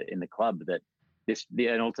the club that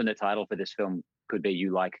an alternate title for this film could be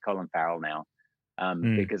 "You Like Colin Farrell Now,"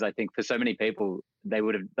 because I think for so many people they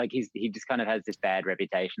would have he just kind of has this bad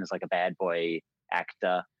reputation as like a bad boy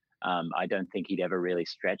actor. I don't think he'd ever really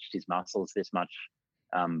stretched his muscles this much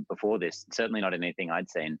before this. Certainly not in anything I'd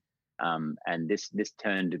seen. And this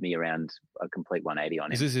turned me around a complete 180 on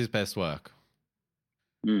him. This is his best work.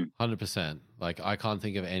 100%. Like, I can't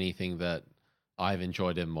think of anything that I've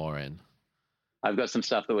enjoyed him more in. I've got some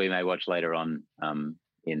stuff that we may watch later on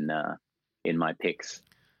in my picks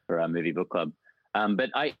for our movie book club. But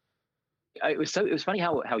it was funny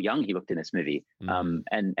how young he looked in this movie,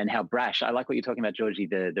 and how brash. I like what you're talking about, Georgie.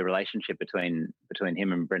 The relationship between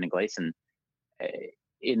him and Brendan Gleeson.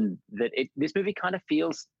 In that, this movie kind of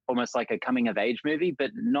feels almost like a coming of age movie,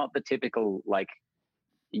 but not the typical like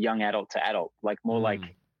young adult to adult, like more like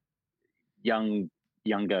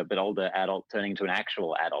younger but older adult turning into an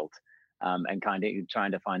actual adult, and kind of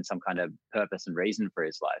trying to find some kind of purpose and reason for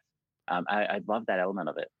his life. I love that element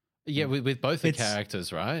of it. Yeah, with both the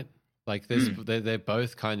characters, right? Like they're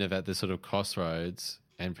both kind of at this sort of crossroads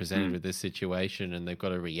and presented with this situation, and they've got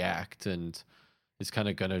to react, and it's kind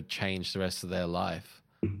of going to change the rest of their life.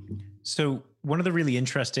 So one of the really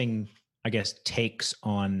interesting, I guess, takes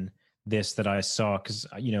on this that I saw, because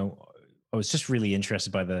I was just really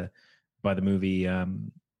interested by the movie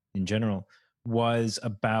in general, was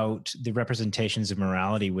about the representations of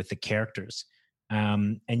morality with the characters.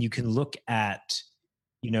 And you can look at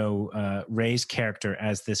Ray's character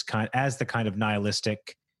as the kind of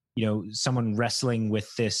nihilistic, someone wrestling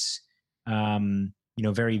with this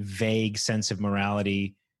very vague sense of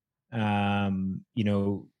morality,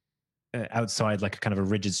 outside like a kind of a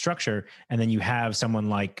rigid structure. And then you have someone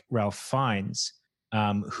like Ralph Fiennes,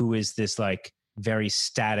 who is this like very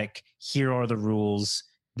static, here are the rules.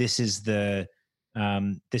 This is kind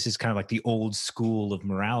of like the old school of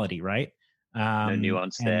morality, right? No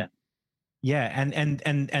nuance there. Yeah.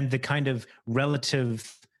 And the kind of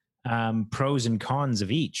relative pros and cons of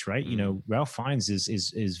each, right? Ralph Fiennes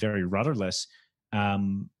is very rudderless.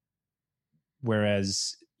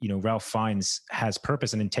 Whereas, Ralph Fiennes has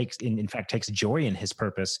purpose and in fact takes joy in his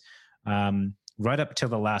purpose, right up till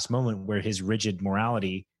the last moment where his rigid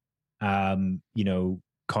morality,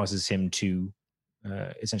 causes him to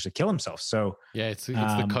essentially kill himself. So yeah, it's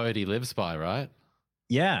the code he lives by, right?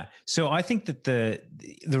 Yeah. So I think that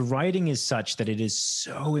the writing is such that it is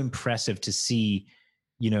so impressive to see,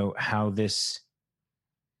 how this,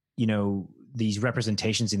 these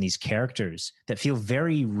representations in these characters that feel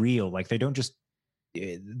very real, like they don't just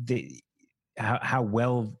how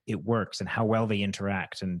well it works and how well they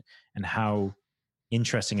interact and how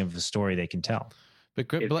interesting of a story they can tell.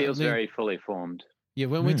 But it feels very fully formed. Yeah,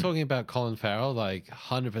 when we're talking about Colin Farrell, like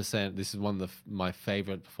 100%, this is one of my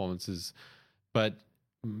favorite performances. But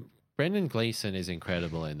Brendan Gleeson is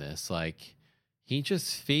incredible in this. Like, he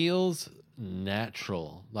just feels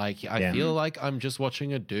natural. Like, I feel like I'm just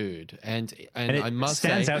watching a dude, and it I must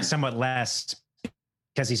stands say, out somewhat less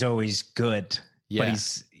because he's always good. Yeah,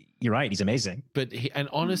 but you're right, he's amazing. But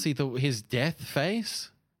honestly, his death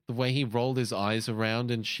face, the way he rolled his eyes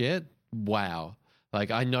around and shit, wow.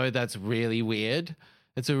 Like, I know that's really weird.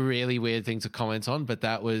 It's a really weird thing to comment on, but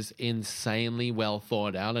that was insanely well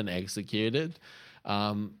thought out and executed.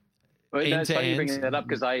 Well, it's funny you bringing that up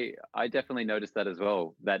because I definitely noticed that as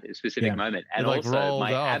well, that specific moment. And also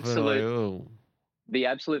my the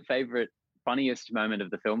absolute favorite, funniest moment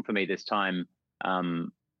of the film for me this time,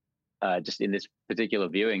 just in this particular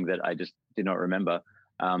viewing that I just did not remember,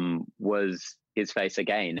 was his face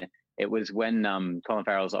again. It was when Colin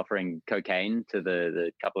Farrell's offering cocaine to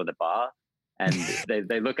the couple at the bar, and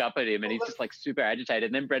they look up at him and he's just like super agitated.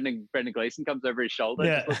 And then Brendan Gleeson comes over his shoulder,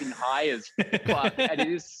 just looking high as fuck, and it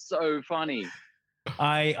is so funny.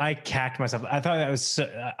 I cacked myself. I thought that was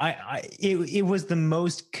it was the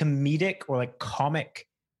most comedic or like comic,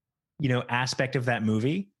 aspect of that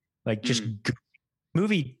movie. Like just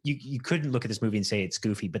movie, you couldn't look at this movie and say it's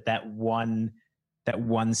goofy, but that one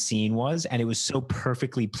scene was, and it was so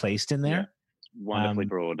perfectly placed in there. Yeah. Wonderfully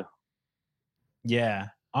broad. Yeah.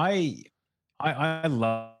 I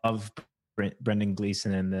love Brendan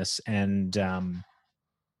Gleeson in this, and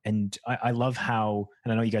I love how,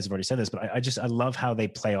 and I know you guys have already said this, but I love how they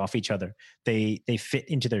play off each other. They fit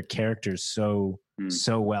into their characters so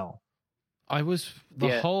well. I was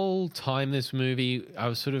the whole time this movie, I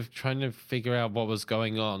was sort of trying to figure out what was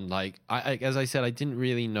going on. Like, I as I said, I didn't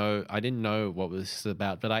know what this was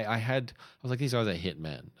about, but I was like, these guys are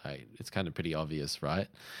hitmen. It's kind of pretty obvious, right?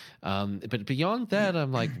 But beyond that,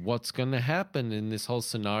 I'm like, what's going to happen? And this whole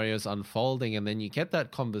scenario is unfolding, and then you get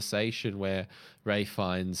that conversation where Ray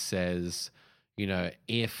Fiennes says, you know,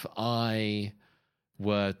 if I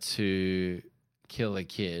were to kill a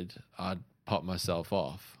kid, I'd pop myself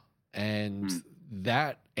off. And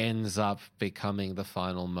that ends up becoming the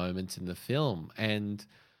final moment in the film. And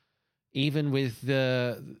even with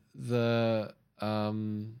the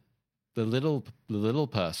little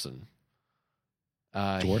person,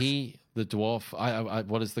 Dwarf? the dwarf. I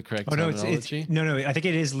what is the correct no, terminology? No. I think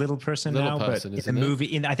it is little person Little now, person, but in the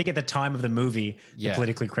movie, I think at the time of the movie, the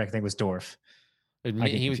politically correct thing was dwarf.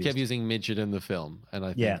 He kept using midget in the film, and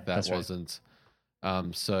I think that wasn't.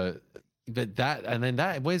 Right. So. But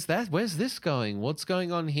where's this going? What's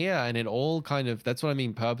going on here? And it all kind of, that's what I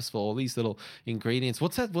mean, purposeful, all these little ingredients.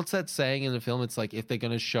 What's that saying in the film? It's like, if they're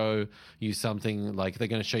going to show you something, like they're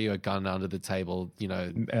going to show you a gun under the table, you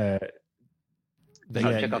know.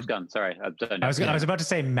 Chekhov's gun. Sorry. I was about to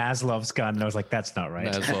say Maslow's gun, and I was like, that's not right.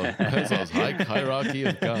 Maslow's hierarchy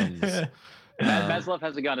of guns. Maslow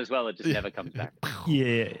has a gun as well. It just never comes back.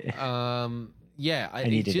 Yeah.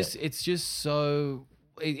 It's just so...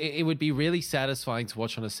 It would be really satisfying to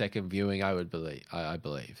watch on a second viewing, I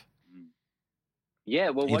believe.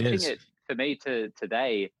 Yeah, well, watching it for me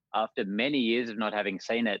today, after many years of not having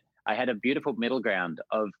seen it, I had a beautiful middle ground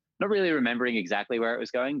of not really remembering exactly where it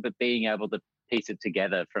was going, but being able to piece it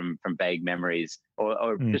together from vague memories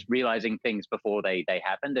or just realizing things before they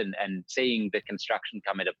happened and seeing the construction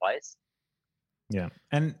come into place. Yeah.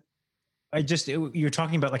 And you're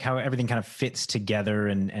talking about like how everything kind of fits together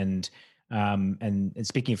and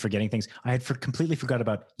speaking of forgetting things, I had completely forgot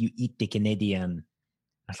about You Eat the Canadian.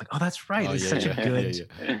 I was like, oh, that's right. It's such a good.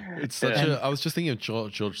 It's such a. I was just thinking of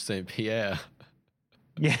George St. Pierre.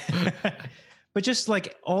 Yeah, but just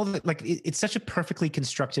like it's such a perfectly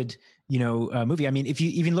constructed, movie. I mean, if you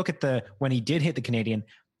even look at when he did hit the Canadian,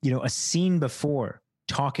 a scene before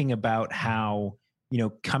talking about how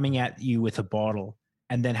coming at you with a bottle.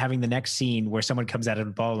 And then having the next scene where someone comes out of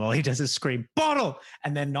a bottle and all he does is scream "bottle"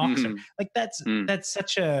 and then knocks her. Like that's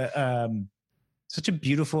such a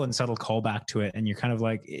beautiful and subtle callback to it. And you're kind of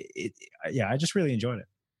like, I just really enjoyed it.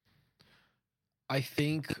 I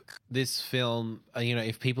think this film,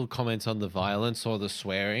 if people comment on the violence or the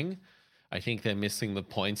swearing, I think they're missing the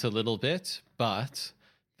point a little bit. But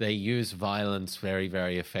they use violence very,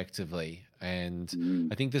 very effectively. And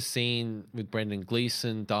I think the scene with Brendan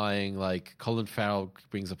Gleeson dying, like Colin Farrell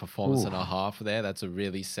brings a performance and a half there. That's a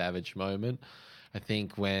really savage moment. I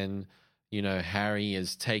think when, Harry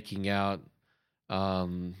is taking out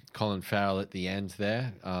Colin Farrell at the end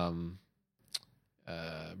there,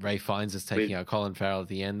 Ray Fiennes is taking out Colin Farrell at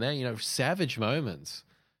the end there, savage moments.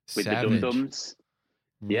 With the dum-dums.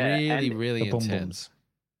 Yeah, really intense.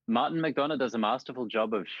 Martin McDonagh does a masterful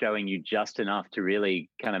job of showing you just enough to really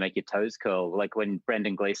kind of make your toes curl. Like when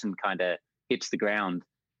Brendan Gleeson kind of hits the ground,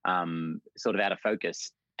 sort of out of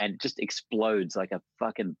focus and just explodes like a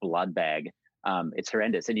fucking blood bag. It's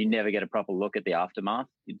horrendous. And you never get a proper look at the aftermath.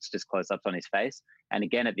 It's just close-ups on his face. And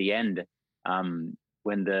again, at the end,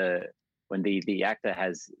 when the actor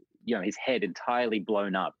has, his head entirely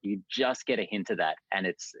blown up, you just get a hint of that. And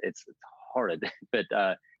it's horrid, but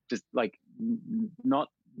just like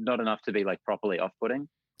not enough to be like properly off-putting.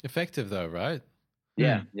 Effective though, right?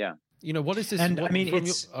 Yeah. What is this? And I mean, go.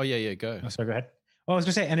 Oh, sorry, go ahead. Oh, I was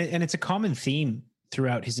gonna say, and it's a common theme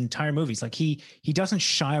throughout his entire movies. Like he doesn't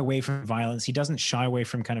shy away from violence. He doesn't shy away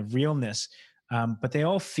from kind of realness, but they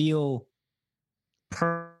all feel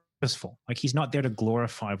purposeful. Like he's not there to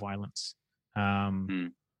glorify violence.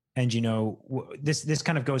 And this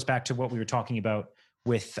kind of goes back to what we were talking about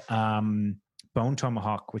with Bone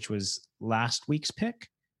Tomahawk, which was last week's pick.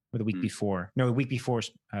 Or the week before. No, the week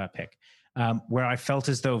before's pick. Where I felt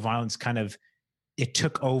as though violence it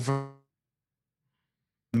took over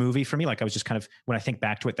the movie for me. Like I was just kind of, when I think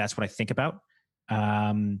back to it, that's what I think about.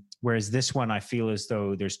 Whereas this one, I feel as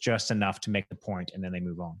though there's just enough to make the point and then they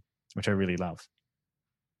move on, which I really love.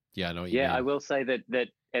 Yeah, I know what you mean. I will say that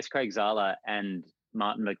S. Craig Zahler and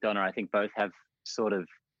Martin McDonagh, I think both have sort of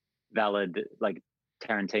valid like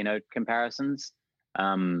Tarantino comparisons.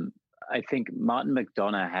 I think Martin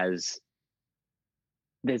McDonagh has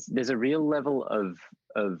there's a real level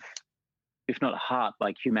of if not heart,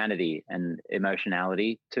 like humanity and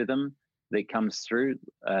emotionality to them that comes through.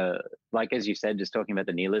 Like as you said, just talking about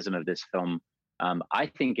the nihilism of this film, I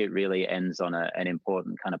think it really ends on an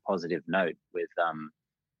important kind of positive note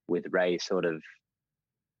with Ray sort of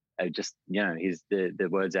just his the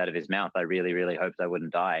words out of his mouth. I really really hoped I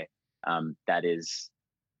wouldn't die. That is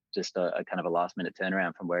just a kind of a last minute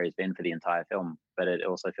turnaround from where he's been for the entire film, but it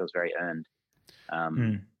also feels very earned.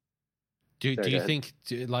 Do you think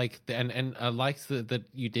and I like that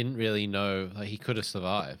you didn't really know he could have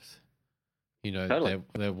survived. Totally.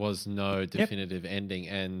 There was no definitive ending,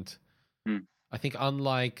 and I think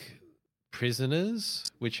unlike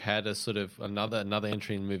Prisoners, which had a sort of another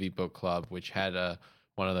entry in Movie Book Club, which had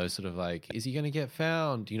one of those sort of like, is he going to get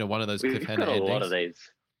found? One of those cliffhanger endings. A lot of these.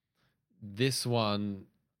 This one,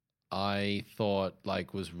 I thought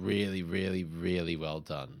was really, really, really well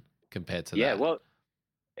done compared to that. Yeah, well,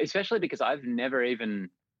 especially because I've never even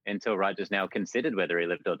until right just now considered whether he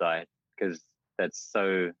lived or died, because that's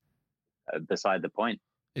so beside the point.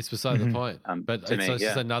 It's beside the point, but it's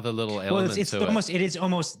just another little element. Well, it is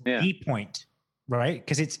almost the point, right?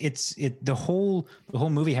 Because the whole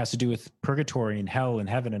movie has to do with purgatory and hell and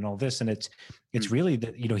heaven and all this, and it's really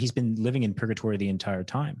that he's been living in purgatory the entire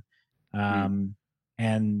time,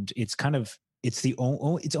 and it's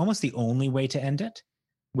almost the only way to end it,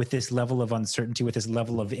 with this level of uncertainty, with this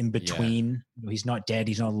level of in between. He's not dead,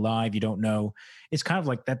 he's not alive, you don't know. It's kind of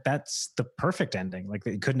like that. That's the perfect ending. Like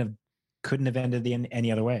it couldn't have ended any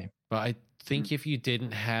other way. But I think if you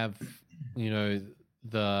didn't have,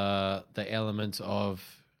 the element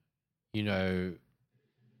of, even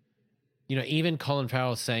Colin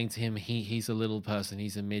Farrell saying to him, he's a little person,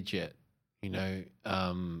 he's a midget,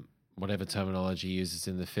 whatever terminology he uses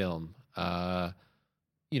in the film. I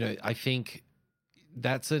think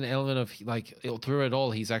that's an element of through it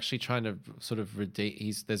all, he's actually trying to sort of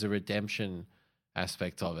there's a redemption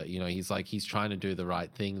aspect of it. He's trying to do the right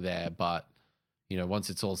thing there, but once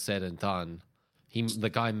it's all said and done, the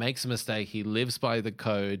guy makes a mistake, he lives by the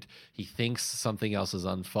code, he thinks something else has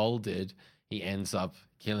unfolded, he ends up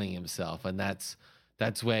killing himself, and that's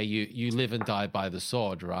where you live and die by the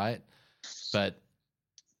sword, right? But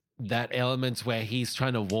that element where he's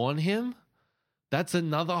trying to warn him, that's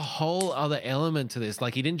another whole other element to this.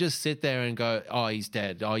 He didn't just sit there and go, oh, he's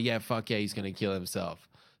dead, oh yeah, fuck yeah, he's gonna kill himself.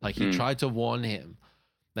 He tried to warn him.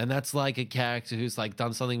 And that's like a character who's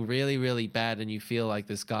done something really, really bad, and you feel like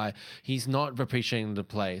this guy, he's not appreciating the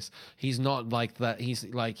place. He's not like that. He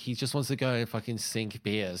just wants to go and fucking sink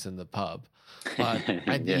beers in the pub. But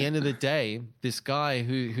at the end of the day, this guy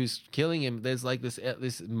who's killing him, there's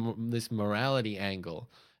this morality angle.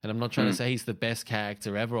 And I'm not trying to say he's the best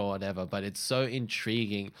character ever or whatever, but it's so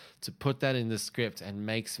intriguing to put that in the script and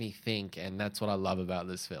makes me think. And that's what I love about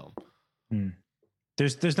this film.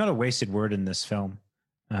 There's not a wasted word in this film.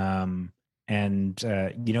 That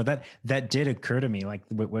did occur to me,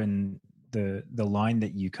 when the line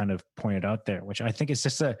that you kind of pointed out there, which I think is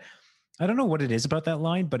just I don't know what it is about that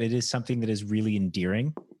line, but it is something that is really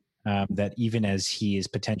endearing, that even as he is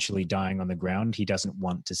potentially dying on the ground, he doesn't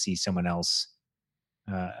want to see someone else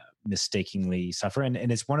mistakenly suffer. And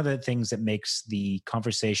it's one of the things that makes the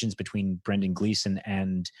conversations between Brendan Gleeson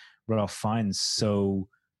and Ralph Fiennes so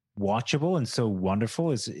watchable and so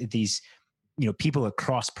wonderful, is these people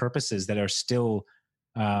across purposes that are still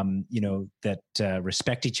that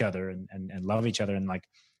respect each other and love each other, and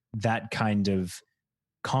that kind of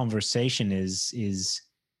conversation is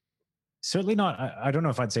certainly not, I don't know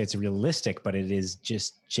if I'd say it's realistic, but it is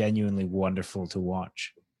just genuinely wonderful to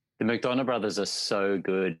watch. The McDonough brothers are so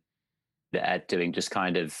good at doing just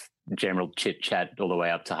kind of general chit chat all the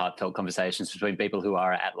way up to heartfelt conversations between people who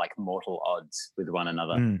are at mortal odds with one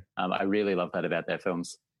another. I really love that about their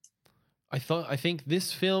films. I think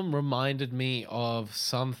this film reminded me of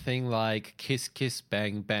something like Kiss Kiss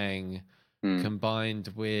Bang Bang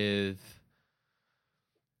combined with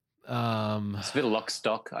it's a bit of Lock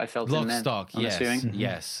Stock. I felt Lock in that, Stock.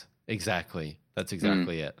 Yes, exactly. That's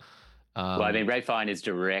exactly it. Ray Fiennes is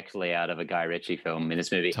directly out of a Guy Ritchie film in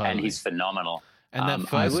this movie, and he's phenomenal. And that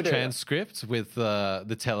first transcript with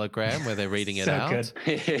the telegram where they're reading it out,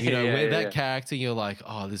 that character, you're like,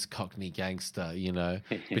 oh, this Cockney gangster,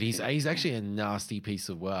 but he's actually a nasty piece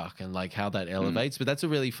of work, and how that elevates. But that's a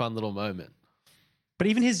really fun little moment. But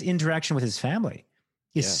even his interaction with his family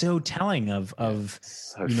is so telling of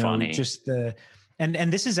so funny. Just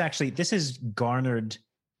and this has garnered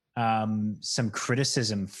some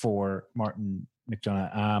criticism for Martin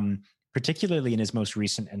McDonagh, particularly in his most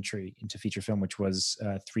recent entry into feature film, which was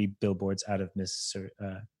 3 Billboards Out of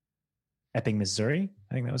Epping, Missouri.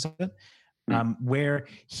 I think that was it. where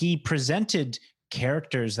he presented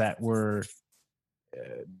characters that were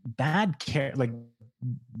like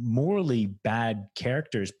morally bad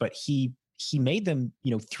characters, but he made them,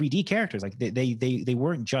 3D characters. Like they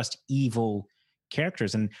weren't just evil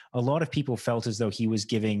characters. And a lot of people felt as though he was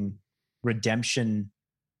giving redemption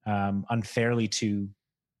unfairly to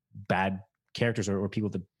bad characters or people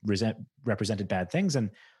that represented bad things. And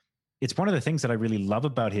it's one of the things that I really love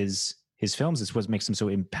about his films. Is what makes them so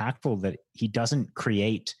impactful, that he doesn't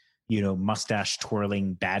create, mustache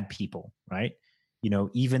twirling bad people, right?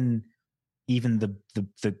 Even the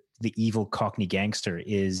evil Cockney gangster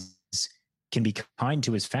can be kind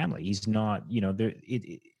to his family. He's not,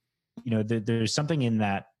 there's something in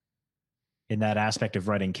that aspect of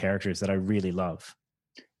writing characters that I really love.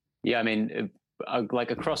 Yeah, I mean,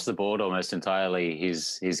 like across the board, almost entirely,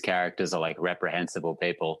 his characters are like reprehensible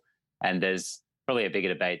people, and there's probably a bigger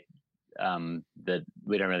debate that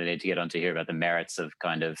we don't really need to get onto here about the merits of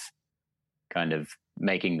kind of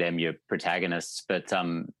making them your protagonists. But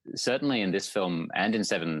certainly in this film and in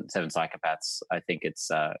Seven Psychopaths, I think it's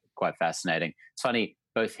quite fascinating. It's funny,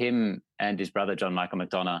 both him and his brother John Michael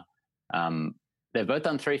McDonough, they've both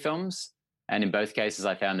done 3 films, and in both cases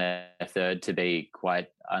I found their third to be quite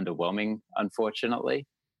underwhelming, unfortunately,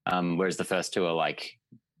 whereas the first 2 are like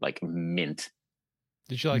mint.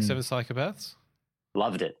 Did you like Seven Psychopaths?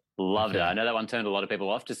 Loved it. Loved it. I know that one turned a lot of people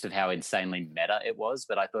off just of how insanely meta it was,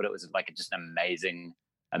 but I thought it was like just an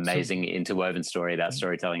amazing interwoven story about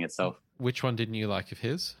storytelling itself. Which one didn't you like of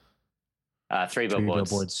his? Three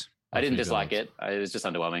Billboards. I didn't dislike it. It was just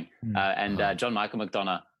underwhelming. And John Michael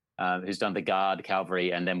McDonough, who's done The Guard,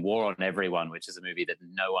 Calvary, and then War on Everyone, which is a movie that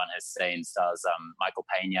no one has seen, stars Michael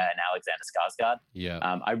Pena and Alexander Skarsgård.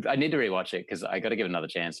 Yeah. I need to rewatch it because I got to give it another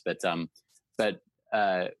chance. But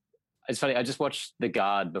it's funny, I just watched The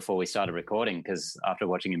Guard before we started recording because after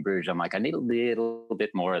watching In Bruges, I'm like, I need a little bit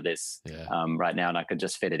more of this right now, and I could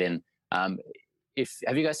just fit it in. Have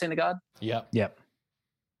you guys seen The Guard? Yeah. Yep.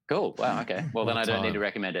 Cool. Wow. Okay. Well, then I don't need to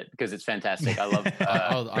recommend it because it's fantastic. I love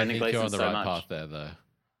I think Gleeson you're on the so right much. path there, though.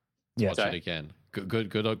 Yeah. Watch it again.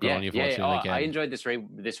 Good on you for watching it again. I enjoyed this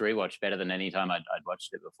rewatch better than any time I'd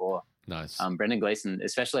watched it before. Nice. Brendan Gleeson,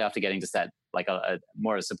 especially after getting just that like a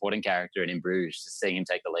more a supporting character in Bruges, just seeing him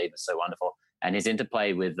take the lead was so wonderful, and his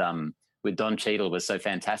interplay with Don Cheadle was so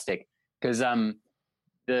fantastic because the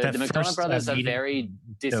McDonough brothers are very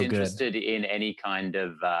disinterested in any kind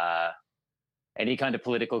of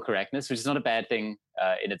political correctness, which is not a bad thing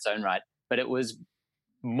in its own right, but it was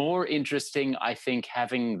more interesting, I think,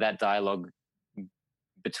 having that dialogue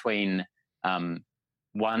between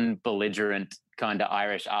one belligerent kind of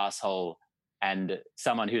Irish asshole and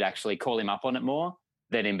someone who'd actually call him up on it more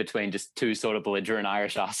than in between just 2 sort of belligerent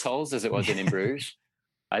Irish assholes as it was in Bruges.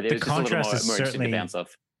 It was just a little more interesting to bounce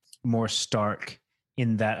off. More stark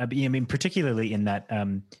in that. I mean, particularly in that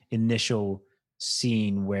initial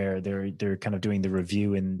scene where they're kind of doing the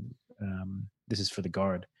review, and this is for The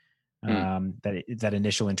Guard. That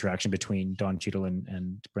initial interaction between Don Cheadle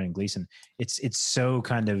and Brendan Gleeson, it's so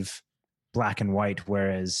kind of black and white,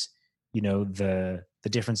 whereas the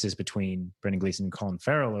differences between Brendan Gleeson and Colin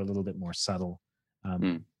Farrell are a little bit more subtle.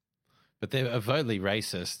 But they're overtly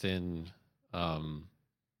racist in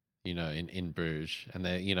Bruges, and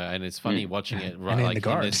they and it's funny watching it right like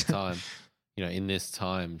in this time, in this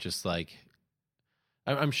time, just like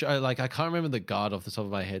I'm sure, like I can't remember The Guard off the top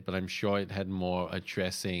of my head, but I'm sure it had more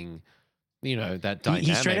addressing, that dynamic.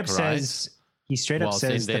 He straight up says. He straight up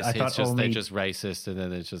says that I thought they're just racist, and then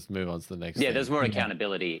they just move on to the next. Yeah, thing. There's more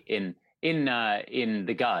accountability in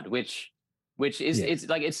The Guard, which is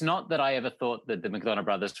it's not that I ever thought that the McDonough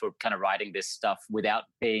brothers were kind of writing this stuff without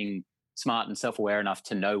being smart and self-aware enough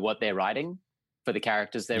to know what they're writing for the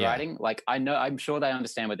characters they're writing. Like I'm sure they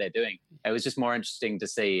understand what they're doing. It was just more interesting to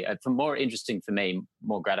see,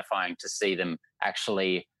 more gratifying to see them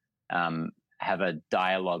actually have a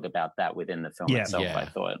in about that within the film itself. I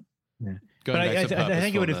thought. Yeah. But I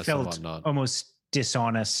think it would have felt almost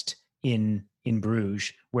dishonest in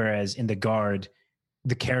Bruges, whereas in The Guard,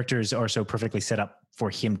 the characters are so perfectly set up for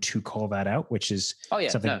him to call that out, which is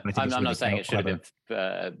something. No, I'm not saying it should have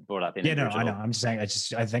been brought up in. Yeah, no, I know. I'm just saying.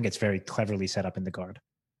 I think it's very cleverly set up in The Guard.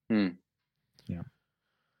 Yeah.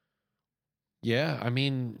 Yeah, I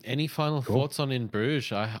mean, any final thoughts on In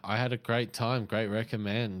Bruges? I had a great time. Great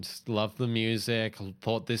recommend. Love the music.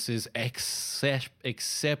 Thought this is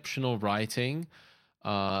exceptional writing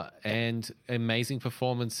and amazing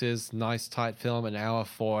performances. Nice tight film, an hour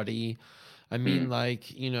 40. I mean,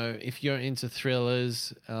 if you're into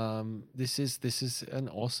thrillers, this is an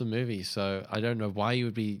awesome movie. So I don't know why you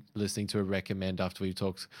would be listening to a recommend after we've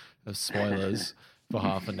talked of spoilers for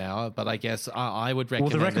half an hour, but I guess I would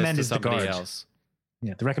recommend, the recommend this to is The somebody Guard. else.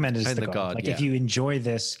 Yeah, the recommend is And the The God. God, Like yeah. if you enjoy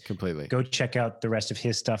this, Completely. go check out the rest of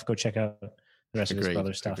his stuff. Go check out the rest of his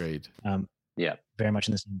brother's stuff. Agreed. Yeah. Very much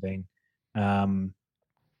in the same vein.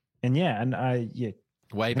 And yeah, and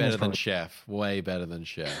way better than Chef. Way better than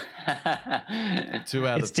Chef. 2 out of 3.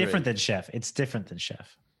 It's different than Chef. It's different than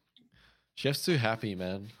Chef. Chef's too happy,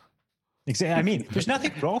 man. Exactly. I mean, there's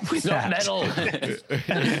nothing wrong with that. Metal.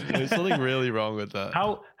 There's something really wrong with that.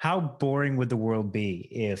 How boring would the world be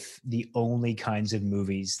if the only kinds of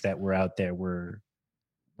movies that were out there were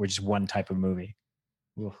just one type of movie?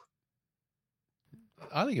 Ugh.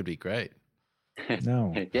 I think it'd be great.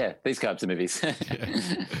 No. Yeah, these types of movies.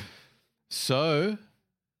 So,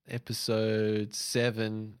 episode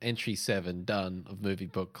 7, entry 7 done of Movie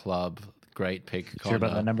Book Club. Great pick, Connor. Sure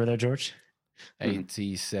about that number there, George?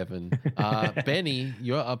 87. Benny,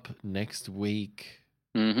 you're up next week.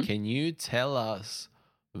 Mm-hmm. Can you tell us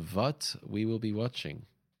what we will be watching?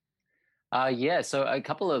 Yeah, so a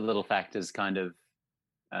couple of little factors kind of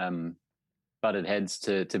butted heads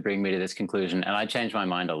to bring me to this conclusion, and I changed my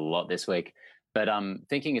mind a lot this week. But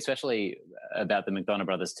thinking especially about the McDonough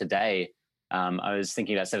brothers today, I was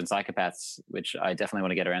thinking about Seven Psychopaths, which I definitely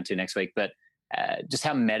want to get around to next week. But just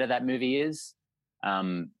how meta that movie is,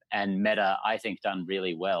 and meta, I think, done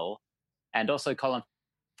really well. And also Colin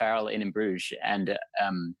Farrell in Bruges, and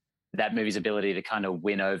that movie's ability to kind of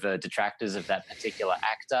win over detractors of that particular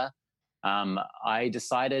actor. I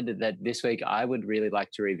decided that this week I would really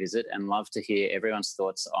like to revisit and love to hear everyone's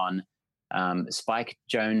thoughts on Spike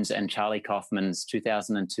Jonze and Charlie Kaufman's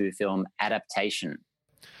 2002 film Adaptation.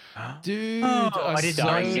 Dude, I did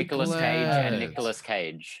Starring so Nicolas Cage and Nicolas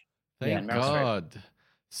Cage. Thank God.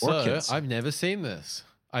 So, Orchids. I've never seen this.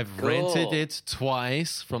 I've Cool. rented it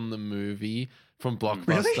twice from the movie, from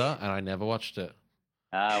Blockbuster, and I never watched it.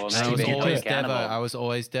 Well, And I was maybe always accountable.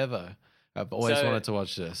 Devo. I've always So- wanted to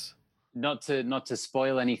watch this. Not to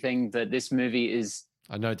spoil anything, but this movie is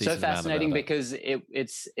I know a so decent amount fascinating about it. because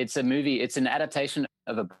it's a movie. It's an adaptation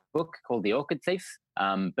of a book called The Orchid Thief,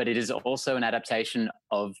 but it is also an adaptation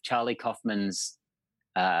of Charlie Kaufman's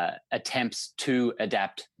attempts to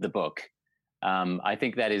adapt the book. I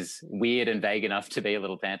think that is weird and vague enough to be a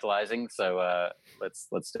little tantalizing. So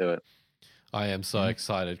let's do it. I am so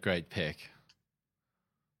excited. Great pick.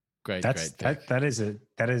 Great pick. That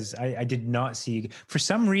is I did not see. For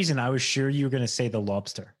some reason, I was sure you were going to say The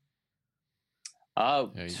Lobster.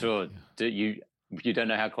 Oh, Yeah, sure. You don't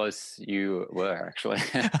know how close you were, actually.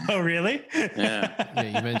 Oh, really? Yeah.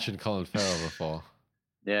 Yeah, you mentioned Colin Farrell before.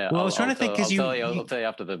 Yeah. Well, I was trying to think, 'cause I'll tell you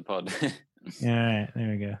after the pod. All right, there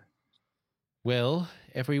we go. Well,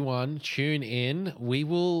 everyone, tune in. We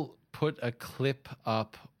will put a clip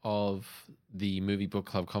up of the Movie Book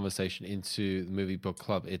Club conversation into the Movie Book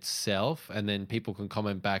Club itself, and then people can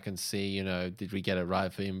comment back and see, did we get it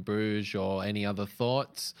right for In Bruges or any other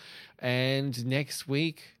thoughts? And next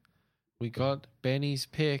week, we got Benny's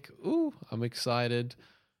pick. Ooh, I'm excited.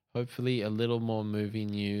 Hopefully a little more movie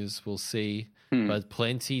news. We'll see. But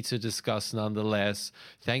plenty to discuss nonetheless.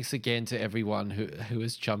 Thanks again to everyone who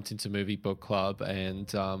has jumped into Movie Book Club and,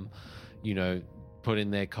 put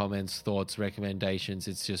in their comments, thoughts, recommendations.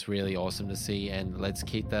 It's just really awesome to see. And let's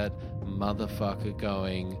keep that motherfucker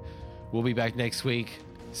going. We'll be back next week.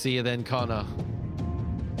 See you then, Connor.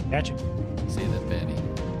 Gotcha. See you then, Benny.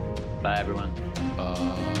 Bye, everyone.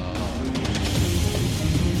 Bye.